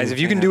 Guys,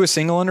 if you can do a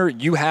single under,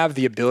 you have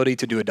the ability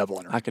to do a double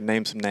under. I can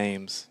name some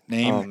names.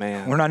 Oh,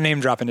 man. We're not name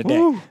dropping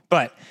today.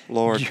 But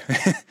Lord.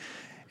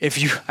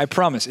 I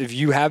promise, if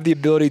you have the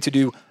ability to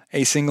do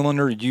a single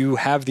under, you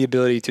have the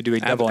ability to do a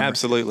double under.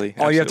 Absolutely.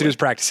 All you have to do is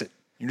practice it.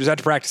 You just have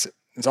to practice it.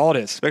 That's all it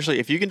is. Especially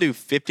if you can do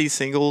 50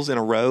 singles in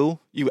a row,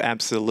 you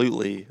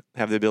absolutely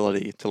have the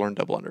ability to learn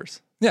double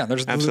unders. Yeah,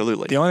 there's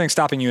absolutely. The only thing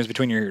stopping you is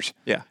between your ears.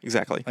 Yeah,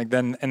 exactly. Like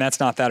then, and that's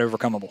not that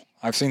overcomable.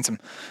 I've seen some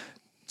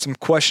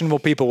questionable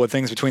people with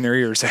things between their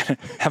ears that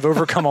have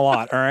overcome a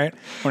lot. All right,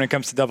 when it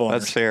comes to double unders.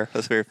 That's fair.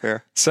 That's very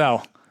fair.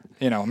 So,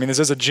 this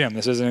is a gym.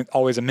 This isn't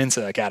always a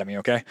Mensa Academy.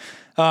 Okay.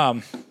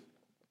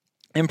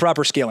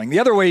 Improper scaling. The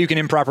other way you can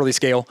improperly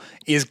scale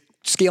is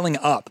scaling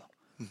up.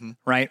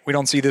 Right? We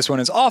don't see this one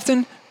as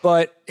often,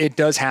 but it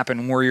does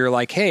happen where you're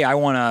like, hey, I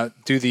want to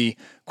do the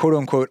quote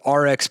unquote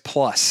RX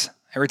plus.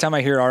 Every time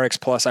I hear RX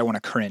plus, I want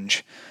to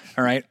cringe.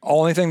 All right.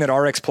 Only thing that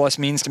RX plus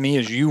means to me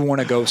is you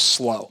want to go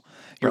slow.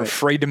 You're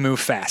afraid to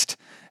move fast.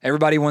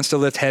 Everybody wants to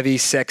lift heavy,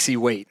 sexy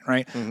weight,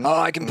 right? Oh,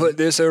 I can put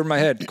this over my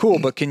head. Cool.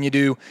 But can you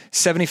do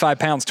 75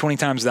 pounds 20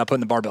 times without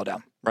putting the barbell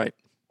down? Right.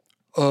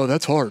 Oh,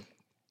 that's hard.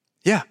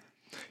 Yeah.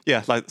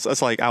 Yeah.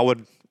 It's like I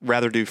would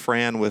rather do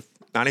Fran with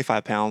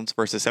 95 pounds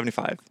versus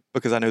 75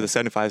 because I know the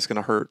 75 is going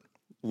to hurt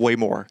way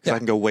more because I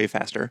can go way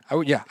faster. I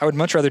would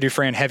much rather do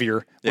Fran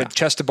heavier with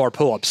chest to bar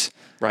pull-ups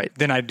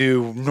than I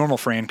do normal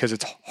Fran because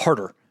it's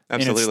harder.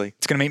 Absolutely.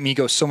 It's going to make me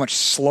go so much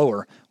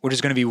slower, which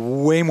is going to be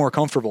way more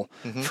comfortable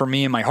for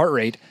me and my heart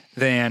rate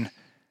than,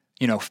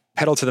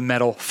 pedal to the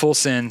metal, full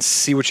send,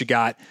 see what you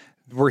got.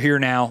 We're here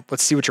now.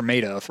 Let's see what you're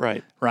made of.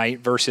 Right.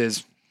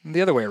 Versus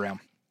the other way around,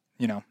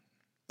 Yeah.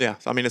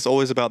 I mean, it's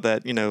always about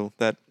that,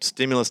 that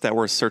stimulus that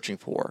we're searching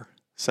for.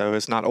 So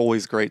it's not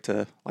always great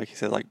to, like you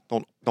said, like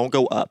don't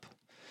go up.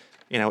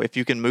 If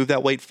you can move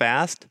that weight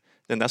fast,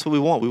 then that's what we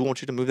want. We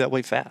want you to move that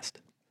weight fast.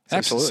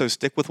 Absolutely. So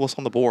stick with what's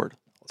on the board.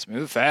 Let's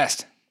move it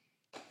fast.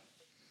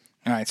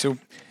 All right. So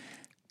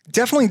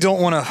definitely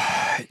don't want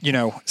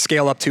to,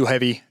 scale up too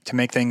heavy to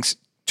make things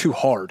too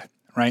hard,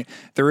 right?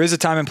 There is a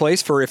time and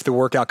place for if the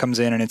workout comes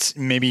in and it's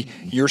maybe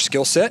your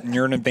skill set and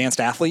you're an advanced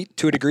athlete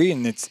to a degree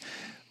and it's,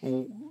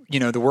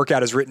 the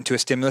workout is written to a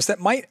stimulus that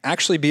might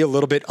actually be a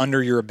little bit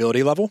under your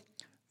ability level.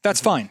 That's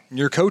fine.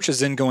 Your coach is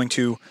then going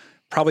to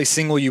probably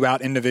single you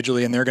out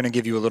individually and they're going to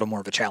give you a little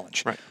more of a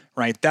challenge,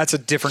 right? That's a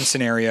different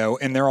scenario.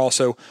 And they're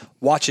also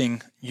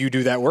watching you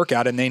do that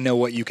workout and they know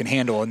what you can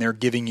handle and they're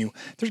giving you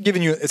it's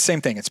the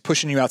same thing. It's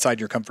pushing you outside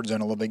your comfort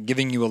zone a little bit,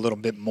 giving you a little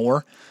bit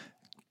more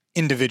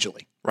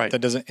individually. Right.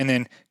 And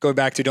then go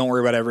back to don't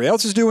worry about everybody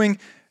else is doing,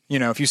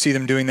 if you see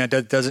them doing that,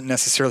 that doesn't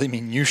necessarily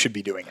mean you should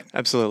be doing it.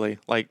 Absolutely.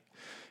 Like,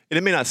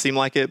 it may not seem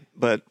like it,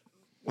 but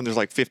when there's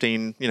like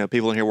 15,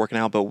 people in here working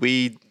out, but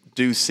we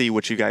do see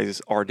what you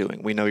guys are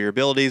doing. We know your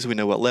abilities. We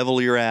know what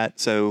level you're at.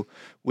 So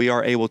we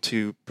are able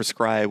to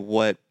prescribe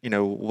what,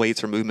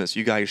 weights or movements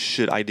you guys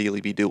should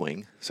ideally be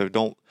doing. So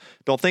don't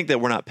think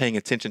that we're not paying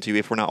attention to you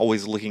if we're not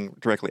always looking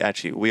directly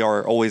at you. We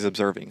are always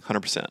observing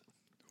 100%.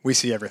 We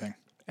see everything.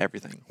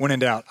 Everything. When in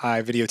doubt,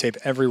 I videotape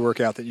every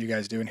workout that you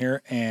guys do in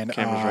here and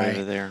Camera's right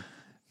over there.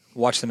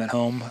 Watch them at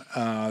home.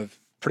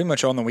 Pretty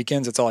much on the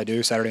weekends. That's all I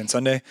do, Saturday and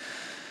Sunday.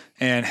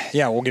 And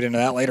yeah, we'll get into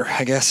that later,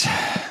 I guess.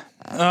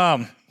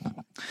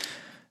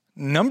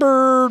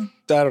 Number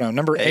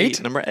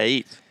 8. Number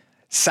 8.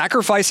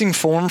 Sacrificing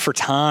form for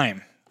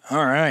time.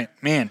 All right,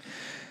 man.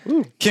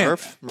 Ooh,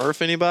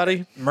 Murph,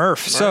 anybody?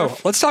 Murph. So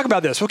let's talk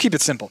about this. We'll keep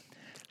it simple.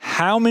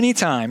 How many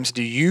times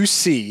do you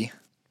see,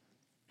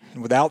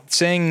 without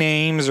saying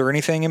names or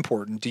anything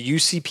important, do you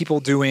see people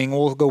doing,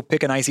 we'll go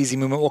pick a nice easy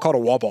movement, we'll call it a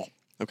wall ball.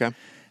 Okay.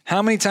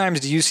 How many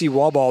times do you see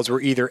wall balls where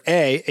either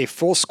a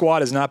full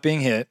squat is not being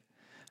hit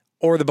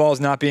or the ball is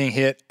not being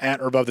hit at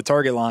or above the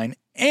target line,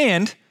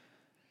 and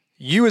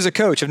you as a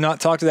coach have not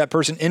talked to that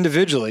person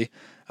individually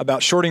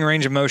about shorting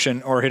range of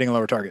motion or hitting a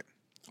lower target?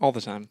 All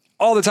the time.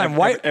 All the time.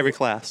 Why? Every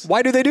class.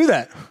 Why do they do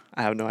that?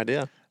 I have no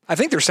idea. I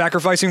think they're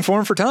sacrificing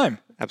form for time.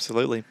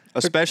 Absolutely.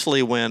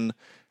 Especially when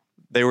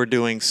they were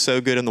doing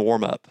so good in the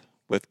warm-up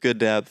with good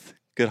depth,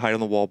 good height on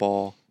the wall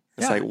ball.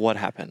 It's like, what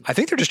happened? I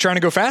think they're just trying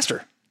to go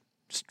faster.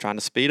 Just trying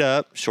to speed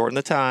up, shorten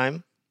the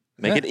time,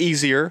 make it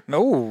easier.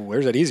 Oh,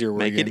 where's that easier word?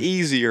 Make it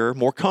easier,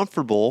 more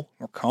comfortable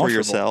for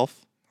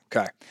yourself.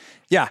 Okay.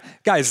 Yeah,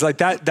 guys, like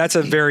that's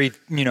a very,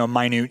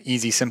 minute,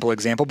 easy, simple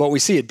example, but we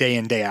see it day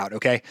in, day out,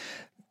 okay?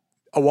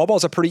 A wall ball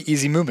is a pretty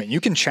easy movement.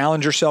 You can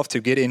challenge yourself to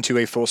get into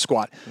a full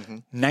squat.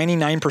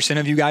 99%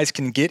 of you guys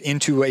can get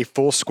into a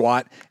full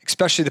squat,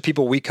 especially the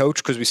people we coach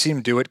because we see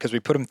them do it because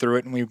we put them through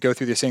it and we go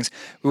through these things.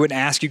 We wouldn't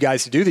ask you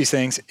guys to do these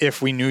things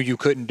if we knew you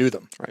couldn't do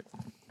them. Right.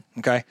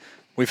 Okay?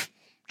 We've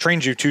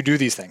trained you to do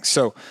these things.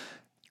 So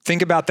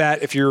think about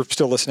that if you're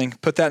still listening.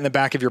 Put that in the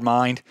back of your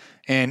mind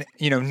and,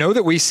 know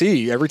that we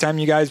see every time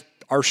you guys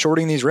are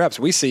shorting these reps.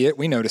 We see it.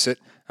 We notice it.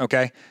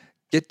 Okay?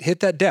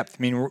 Hit that depth.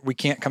 I mean,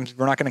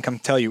 we're not going to come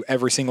tell you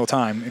every single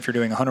time if you're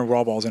doing 100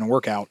 wall balls in a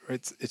workout.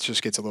 It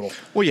just gets a little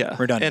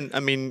redundant. And I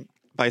mean,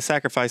 by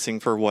sacrificing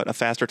for a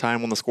faster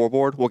time on the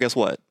scoreboard, well, guess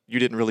what? You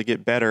didn't really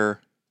get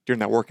better during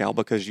that workout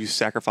because you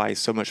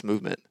sacrificed so much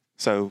movement.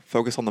 So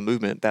focus on the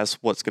movement. That's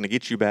what's going to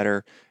get you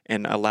better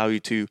and allow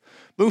you to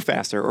move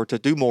faster or to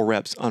do more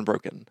reps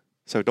unbroken.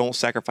 So don't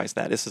sacrifice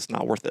that. It's just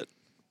not worth it.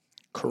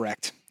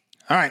 Correct.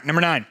 All right, number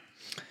 9.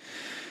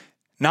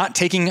 Not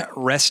taking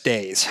rest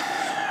days.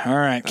 All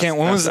right. Kent,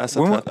 when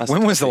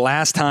was the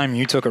last time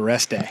you took a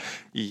rest day?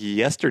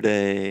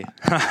 Yesterday.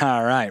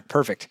 All right.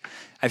 Perfect.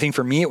 I think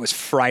for me, it was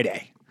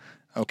Friday.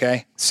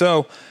 Okay.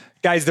 So,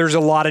 guys, there's a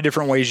lot of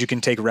different ways you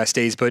can take rest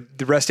days, but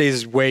the rest days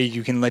is a way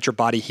you can let your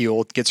body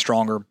heal, get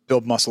stronger,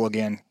 build muscle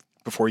again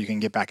before you can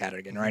get back at it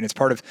again, right? It's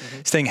part of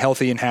staying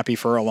healthy and happy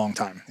for a long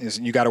time is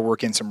you got to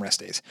work in some rest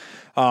days.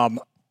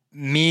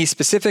 Me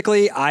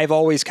specifically, I've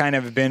always kind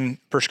of been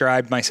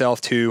prescribed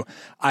myself to,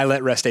 I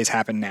let rest days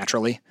happen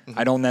naturally.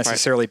 I don't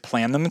necessarily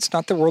plan them. It's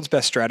not the world's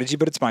best strategy,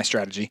 but it's my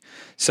strategy.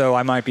 So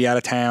I might be out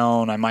of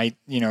town. I might,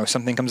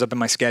 something comes up in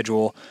my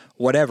schedule,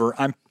 whatever.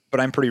 But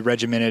I'm pretty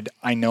regimented.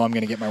 I know I'm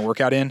going to get my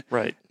workout in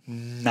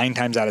 9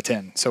 times out of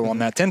 10. So on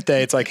that 10th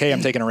day, it's like, hey,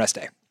 I'm taking a rest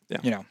day,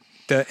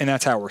 and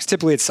that's how it works.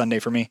 Typically it's Sunday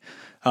for me.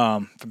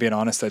 For being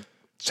honest, that's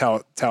how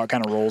it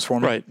kind of rolls for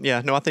me. Right.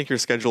 Yeah. No, I think your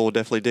schedule will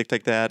definitely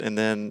dictate that. And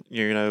then,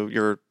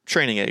 your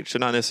training age. So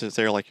not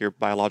necessarily like your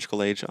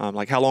biological age.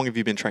 Like how long have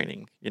you been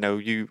training?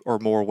 You are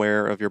more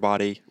aware of your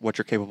body, what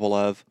you're capable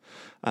of.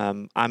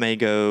 I may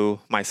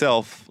go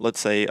myself, let's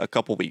say a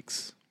couple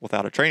weeks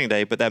without a training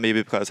day, but that may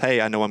be because, hey,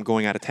 I know I'm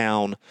going out of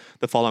town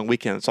the following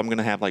weekend, so I'm going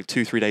to have like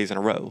 2-3 days in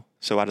a row.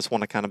 So I just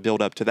want to kind of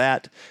build up to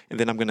that, and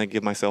then I'm going to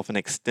give myself an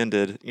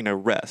extended,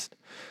 rest.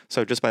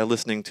 So just by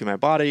listening to my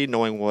body,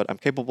 knowing what I'm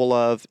capable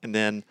of, and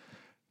then,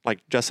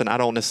 like Justin, I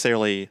don't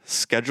necessarily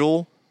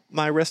schedule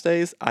my rest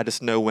days. I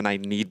just know when I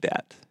need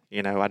that.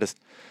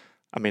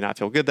 I may not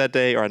feel good that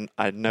day, or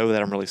I know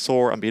that I'm really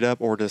sore, I'm beat up,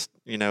 or just,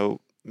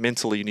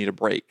 mentally you need a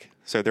break.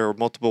 So there are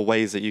multiple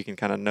ways that you can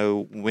kind of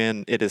know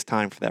when it is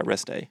time for that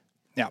rest day.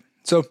 Yeah.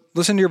 So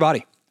listen to your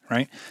body,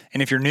 right?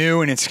 And if you're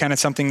new and it's kind of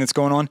something that's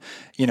going on,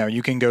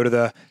 you can go to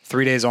the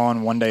 3 days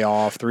on, 1 day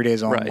off, 3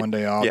 days on, 1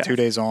 day off, 2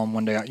 days on,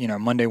 1 day off,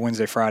 Monday,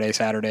 Wednesday, Friday,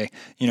 Saturday,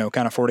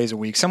 kind of 4 days a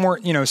week,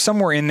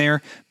 somewhere in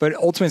there. But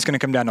ultimately it's going to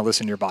come down to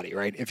listen to your body,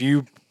 right? If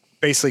you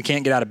basically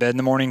can't get out of bed in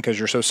the morning because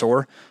you're so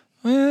sore,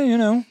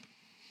 talk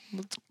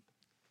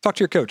to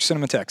your coach, send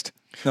them a text.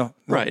 They'll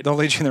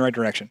lead you in the right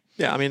direction.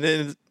 Yeah. I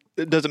mean,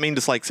 it doesn't mean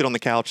just like sit on the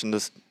couch and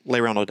just lay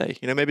around all day.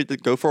 Maybe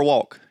go for a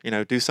walk,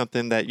 do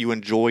something that you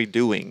enjoy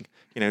doing,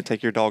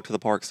 take your dog to the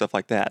park, stuff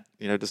like that.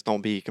 Just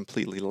don't be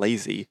completely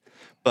lazy,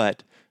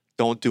 but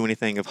don't do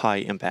anything of high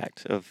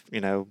impact of,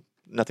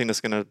 nothing that's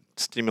going to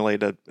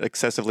stimulate an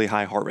excessively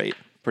high heart rate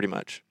pretty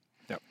much.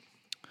 Yep.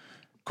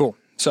 Cool.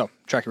 So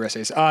track your rest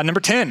days. Number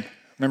 10.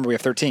 Remember, we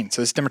have 13.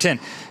 So this is number 10.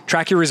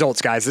 Track your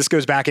results, guys. This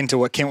goes back into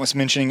what Kent was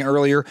mentioning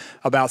earlier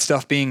about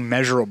stuff being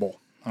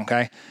measurable.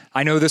 Okay.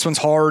 I know this one's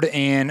hard.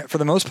 And for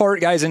the most part,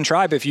 guys in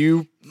Tribe, if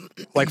you,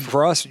 like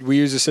for us, we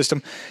use a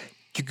system,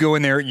 you go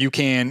in there, you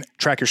can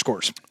track your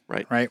scores.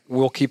 Right.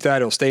 We'll keep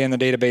that. It'll stay in the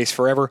database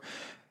forever.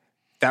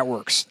 That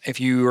works. If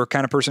you are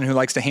kind of person who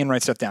likes to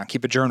handwrite stuff down,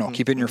 keep a journal,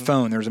 keep it in your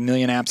phone. There's a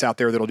million apps out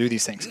there that'll do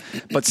these things.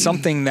 But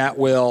something that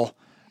will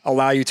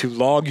allow you to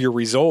log your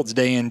results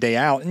day in, day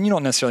out. And you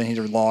don't necessarily need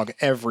to log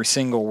every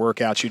single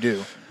workout you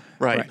do.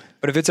 Right.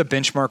 But if it's a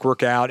benchmark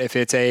workout, if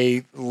it's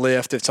a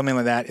lift, if something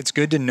like that, it's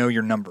good to know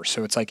your numbers.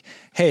 So it's like,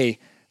 hey,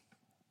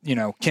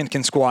 Kent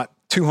can squat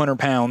 200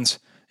 pounds,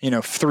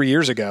 3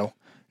 years ago.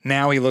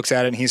 Now he looks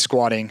at it and he's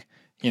squatting,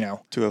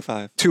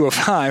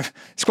 205,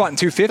 squatting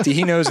 250.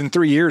 He knows in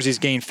 3 years he's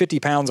gained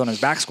 50 pounds on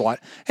his back squat.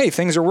 Hey,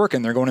 things are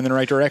working. They're going in the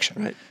right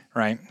direction.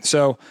 Right.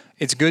 So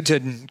it's good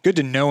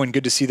to know and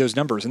good to see those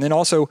numbers. And then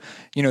also,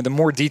 the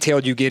more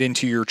detailed you get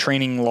into your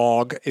training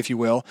log, if you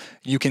will,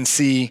 you can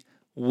see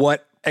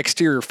what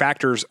exterior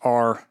factors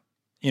are,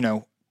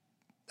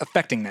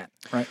 affecting that.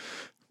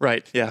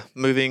 Right. Yeah.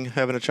 Moving,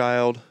 having a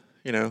child,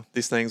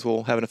 these things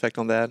will have an effect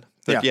on that.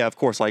 But yeah, of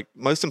course, like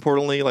most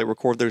importantly, like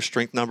record those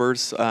strength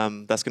numbers.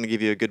 That's going to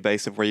give you a good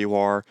base of where you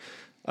are.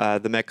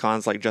 The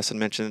Metcons, like Justin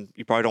mentioned,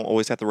 you probably don't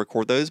always have to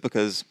record those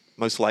because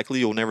most likely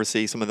you'll never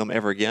see some of them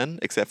ever again,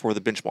 except for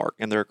the benchmark.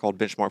 And they're called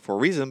benchmark for a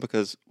reason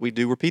because we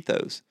do repeat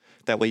those.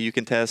 That way you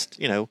can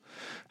test,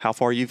 how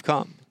far you've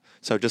come.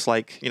 So just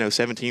like,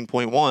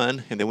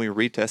 17.1, and then we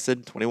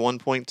retested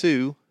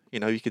 21.2,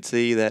 you could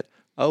see that,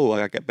 oh,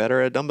 I got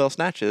better at dumbbell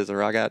snatches,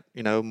 or I got,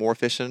 more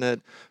efficient at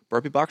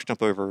burpee box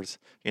jump overs.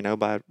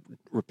 By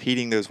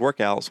repeating those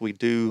workouts, we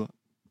do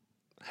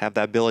have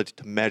that ability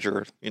to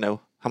measure,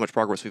 how much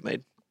progress we've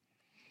made.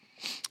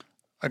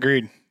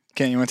 Agreed.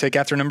 Ken, you want to take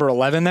after number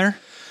 11 there?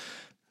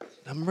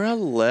 Number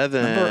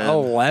 11. Number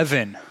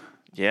 11.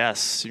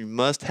 Yes, you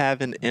must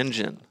have an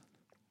engine.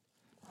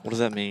 What does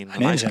that mean? A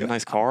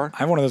nice car? I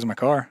have one of those in my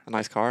car. A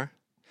nice car?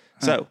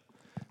 So,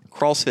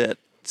 CrossFit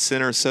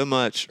centers so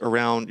much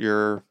around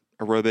your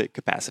aerobic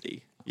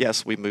capacity.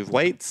 Yes, we move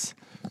weights,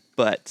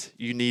 but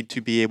you need to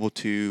be able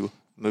to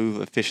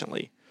move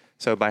efficiently.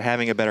 So by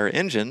having a better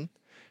engine,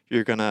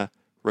 you're going to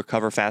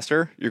recover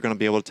faster. You're going to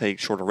be able to take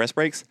shorter rest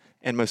breaks.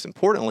 And most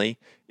importantly,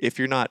 if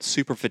you're not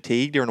super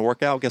fatigued during a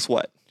workout, guess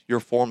what? Your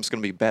form's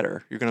going to be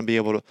better. You're going to be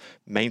able to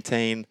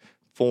maintain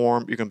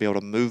form. You're going to be able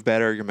to move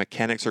better. Your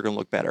mechanics are going to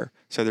look better.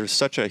 So there's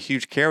such a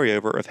huge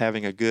carryover of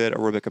having a good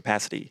aerobic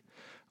capacity.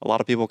 A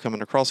lot of people come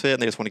into CrossFit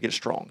and they just want to get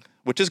strong,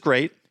 which is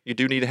great. You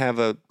do need to have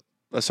a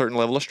certain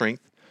level of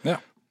strength. Yeah.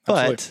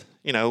 But absolutely.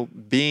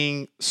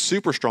 being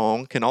super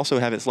strong can also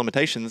have its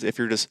limitations. If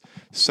you're just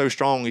so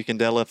strong you can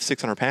deadlift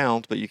 600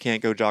 pounds, but you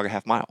can't go jog a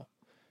half mile.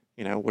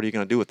 What are you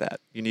going to do with that?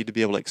 You need to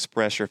be able to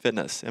express your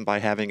fitness. And by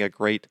having a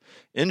great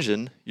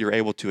engine, you're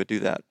able to do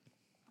that.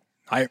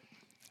 I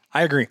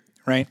agree,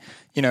 right?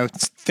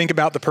 Think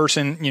about the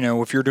person,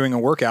 if you're doing a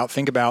workout,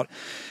 think about,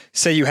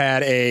 say you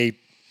had a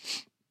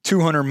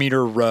 200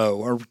 meter row,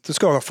 or let's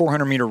go a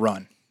 400 meter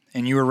run.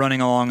 And you were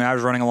running along, and I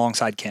was running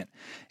alongside Kent.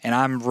 And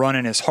I'm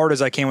running as hard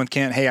as I can with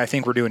Kent. Hey, I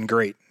think we're doing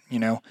great.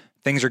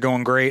 Things are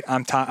going great.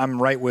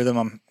 I'm right with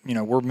him.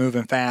 We're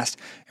moving fast,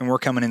 and we're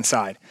coming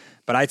inside.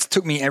 But it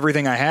took me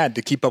everything I had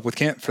to keep up with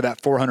Kent for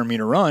that 400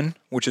 meter run,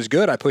 which is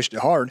good. I pushed it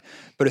hard.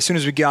 But as soon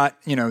as we got,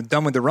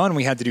 done with the run,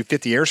 we had to do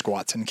 50 air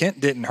squats. And Kent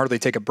didn't hardly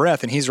take a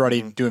breath, and he's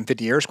already doing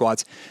 50 air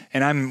squats.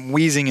 And I'm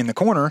wheezing in the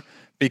corner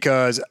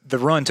because the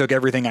run took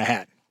everything I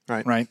had.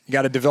 Right? You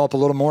got to develop a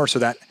little more so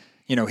that,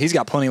 he's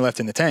got plenty left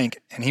in the tank,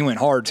 and he went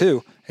hard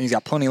too, and he's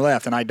got plenty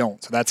left, and I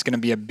don't. So that's going to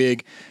be a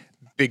big,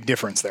 big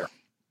difference there.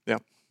 Yeah.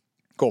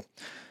 Cool.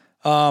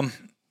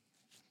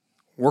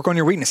 Work on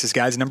your weaknesses,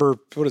 guys. Number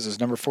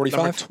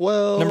 45?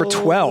 Number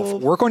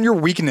 12. Work on your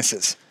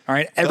weaknesses. All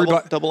right.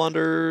 Everybody. Double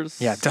unders.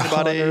 Yeah. Double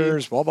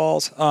unders, wall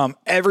balls.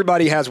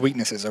 Everybody has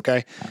weaknesses.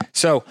 Okay.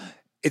 So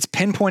it's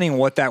pinpointing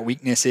what that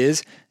weakness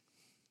is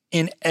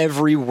in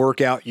every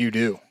workout you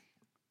do,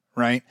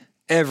 right?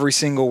 Every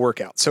single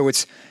workout. So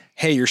it's,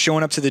 hey, you're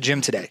showing up to the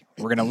gym today.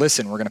 We're going to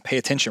listen. We're going to pay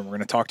attention. We're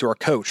going to talk to our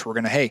coach. We're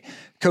going to, hey,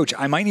 coach,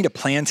 I might need a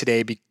plan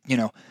today.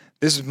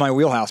 This is my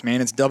wheelhouse, man.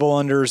 It's double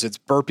unders, it's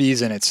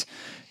burpees, and it's,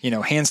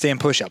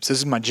 handstand push-ups. This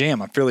is my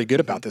jam. I'm fairly good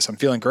about this. I'm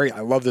feeling great. I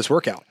love this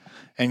workout.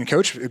 And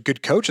a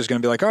good coach is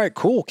going to be like, all right,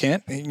 cool,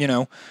 Kent.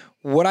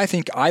 What I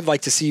think I'd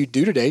like to see you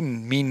do today,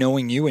 and me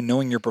knowing you and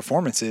knowing your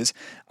performance is,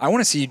 I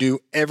want to see you do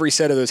every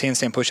set of those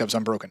handstand push-ups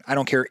unbroken. I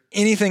don't care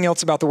anything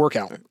else about the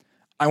workout.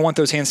 I want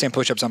those handstand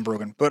push-ups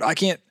unbroken, but I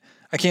can't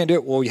do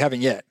it. Well, you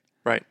haven't yet.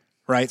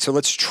 Right. So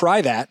let's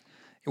try that.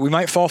 We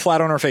might fall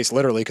flat on our face,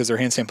 literally, because they're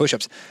handstand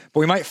push-ups, but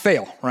we might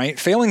fail, right?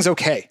 Failing's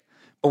okay,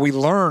 but we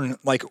learn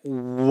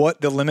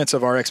what the limits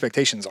of our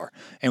expectations are,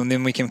 and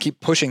then we can keep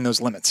pushing those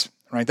limits,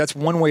 right? That's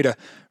one way to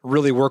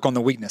really work on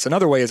the weakness.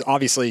 Another way is,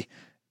 obviously,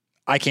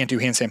 I can't do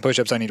handstand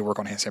push-ups. I need to work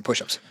on handstand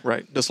push-ups.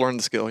 Right. Just learn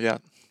the skill. Yeah,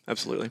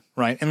 absolutely.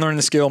 Right. And learn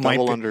the skill might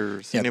be double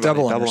unders. Yeah,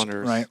 double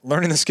unders. Right.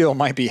 Learning the skill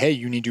might be, hey,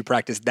 you need to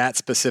practice that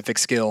specific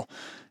skill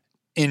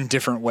in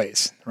different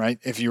ways, right?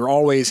 If you're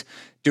always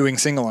doing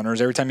single unders,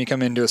 every time you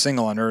come into a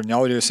single under and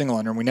y'all do a single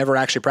under and we never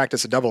actually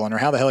practice a double under,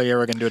 how the hell are you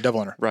ever going to do a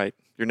double under? Right.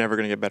 You're never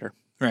going to get better.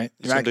 Right.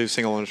 You're going to do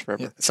single unders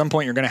forever. At some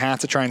point, you're going to have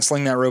to try and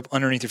sling that rope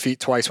underneath your feet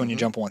twice when you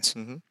jump once.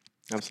 Mm-hmm.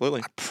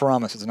 Absolutely. I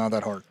promise it's not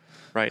that hard.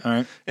 Right. All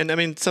right. And I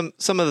mean, some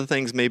of the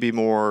things may be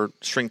more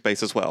strength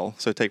based as well.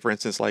 So take, for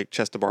instance, like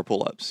chest to bar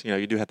pull-ups.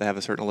 You do have to have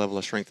a certain level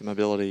of strength and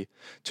mobility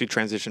to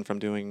transition from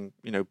doing,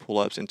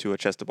 pull-ups into a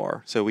chest to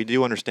bar. So we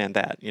do understand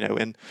that,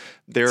 and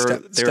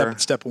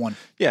step one.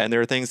 Yeah. And there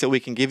are things that we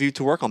can give you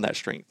to work on that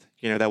strength.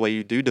 That way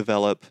you do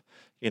develop,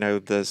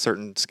 the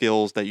certain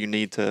skills that you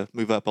need to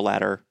move up a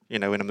ladder,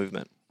 in a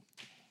movement.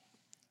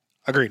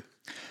 Agreed.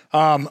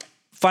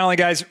 Finally,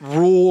 guys,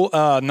 rule,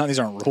 no, these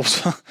aren't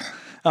rules.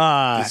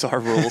 These are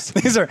rules.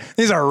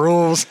 These are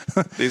rules.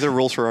 These are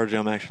rules for our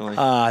gym, actually.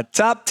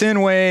 Top 10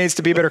 ways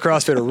to be a better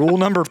CrossFitter. Rule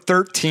number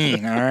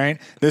 13. All right.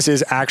 This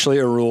is actually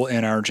a rule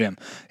in our gym.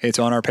 It's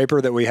on our paper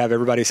that we have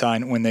everybody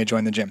sign when they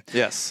join the gym.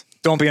 Yes.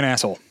 Don't be an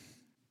asshole.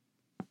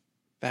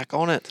 Back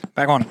on it.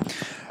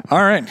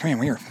 All right. Man,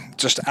 we are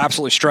just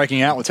absolutely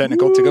striking out with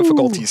technical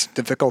difficulties.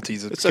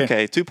 It's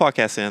okay. 2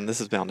 podcasts in, this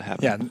is bound to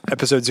happen. Yeah.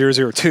 Episode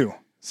 002.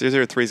 003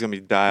 is going to be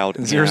dialed.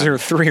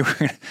 003.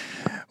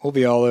 We'll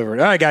be all over it.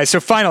 All right, guys. So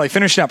finally,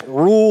 finishing up.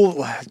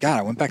 Rule. God,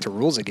 I went back to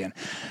rules again.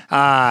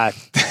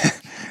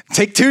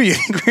 Take 2. You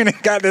think we're going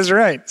to got this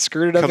right?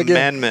 Screwed it up again.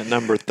 Commandment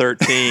number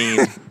 13.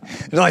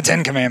 There's only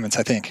 10 commandments,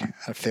 I think.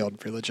 I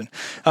failed religion.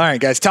 All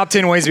right, guys. Top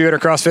 10 ways to be a better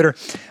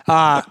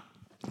CrossFitter.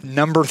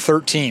 Number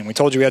 13. We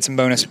told you we had some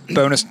bonus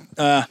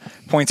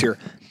points here.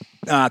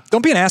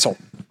 Don't be an asshole.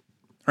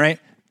 Right?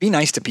 Be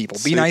nice to people.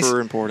 Be nice. Super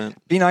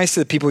important. Be nice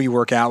to the people you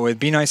work out with.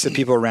 Be nice to the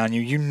people around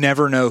you. You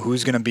never know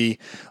who's going to be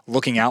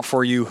looking out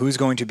for you, who's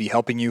going to be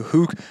helping you,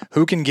 who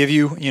can give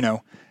you,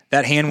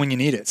 that hand when you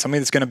need it. Somebody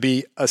that's going to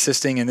be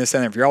assisting in this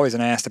and if you're always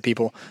an ass to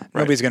people,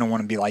 nobody's going to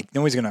want to be like,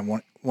 nobody's going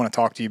to want to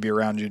talk to you, be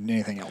around you,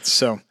 anything else.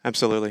 So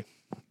absolutely.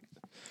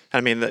 I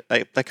mean,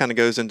 that kind of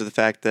goes into the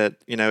fact that,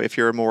 if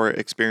you're a more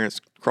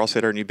experienced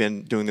CrossFitter and you've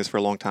been doing this for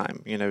a long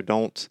time,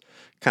 don't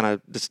kind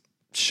of just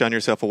shun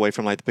yourself away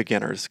from like the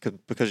beginners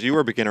because you were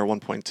a beginner at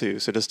 1.2.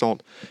 So just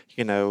don't,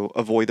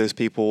 avoid those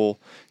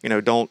people.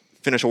 Don't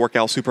finish a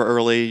workout super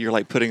early. You're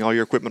like putting all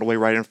your equipment away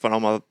right in front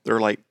of them. They're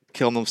like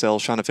killing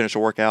themselves trying to finish a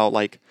workout.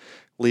 Like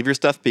leave your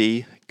stuff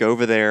be, go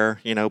over there,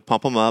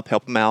 pump them up,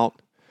 help them out.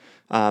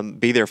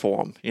 Be there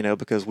for them,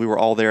 because we were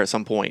all there at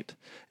some point.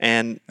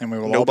 And we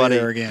will all be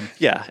there again.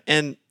 Yeah.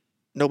 And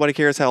nobody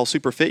cares how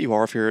super fit you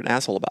are if you're an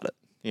asshole about it.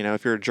 You know,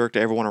 if you're a jerk to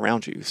everyone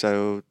around you.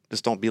 So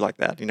just don't be like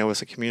that. You know,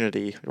 it's a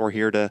community. We're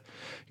here to,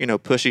 you know,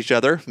 push each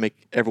other, make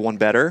everyone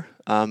better.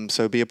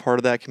 So be a part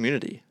of that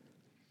community.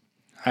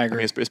 I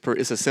agree. I mean,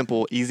 it's a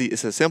simple, easy.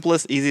 It's the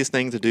simplest, easiest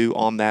thing to do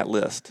on that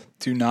list.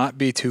 Do not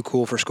be too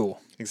cool for school.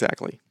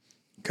 Exactly.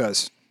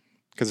 Because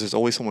there's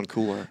always someone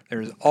cooler.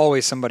 There's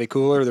always somebody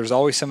cooler. There's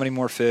always somebody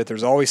more fit.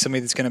 There's always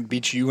somebody that's going to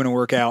beat you in a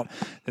workout.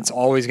 It's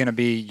always going to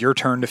be your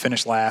turn to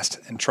finish last.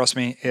 And trust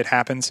me, it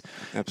happens.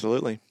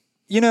 Absolutely.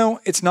 You know,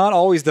 it's not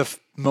always the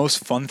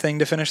most fun thing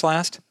to finish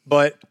last,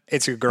 but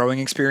it's a growing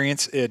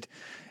experience. It's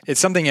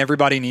something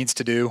everybody needs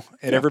to do.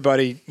 And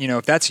everybody, you know,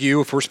 if that's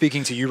you, if we're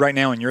speaking to you right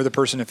now and you're the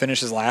person who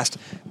finishes last,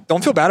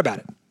 don't feel bad about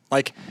it.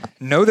 Like,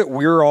 know that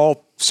we're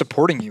all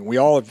supporting you. We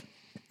all have,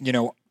 you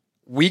know,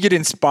 we get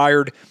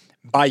inspired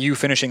by you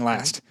finishing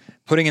last,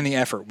 putting in the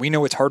effort. We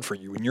know it's hard for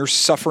you and you're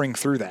suffering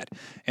through that.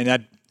 And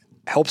that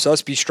helps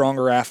us be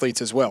stronger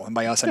athletes as well. And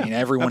by us, I mean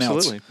everyone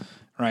else.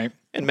 Right.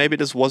 And maybe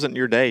this wasn't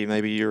your day.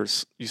 Maybe you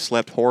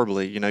slept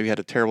horribly. You know, you had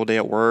a terrible day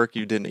at work.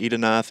 You didn't eat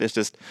enough. It's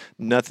just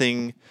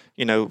nothing,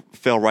 you know,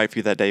 fell right for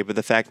you that day. But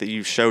the fact that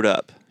you showed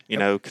up, you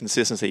know,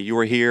 consistency, you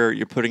were here,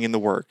 you're putting in the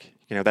work,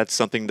 you know, that's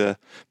something to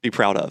be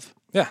proud of.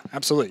 Yeah,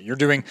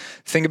 absolutely.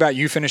 Think about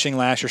you finishing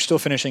last. You're still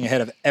finishing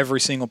ahead of every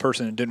single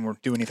person that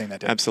didn't do anything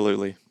that day.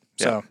 Absolutely.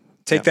 So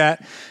take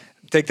that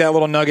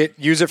little nugget,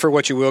 use it for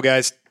what you will,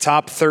 guys.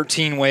 Top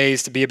 13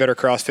 ways to be a better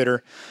CrossFitter.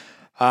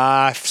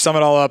 Sum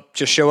it all up,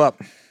 just show up.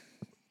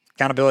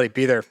 Accountability,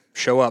 be there,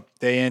 show up,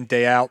 day in,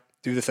 day out,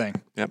 do the thing.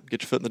 Yep,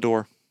 get your foot in the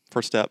door.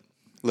 First step,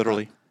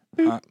 literally.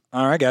 All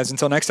right, guys,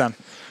 until next time.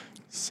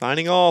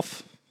 Signing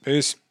off.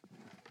 Peace.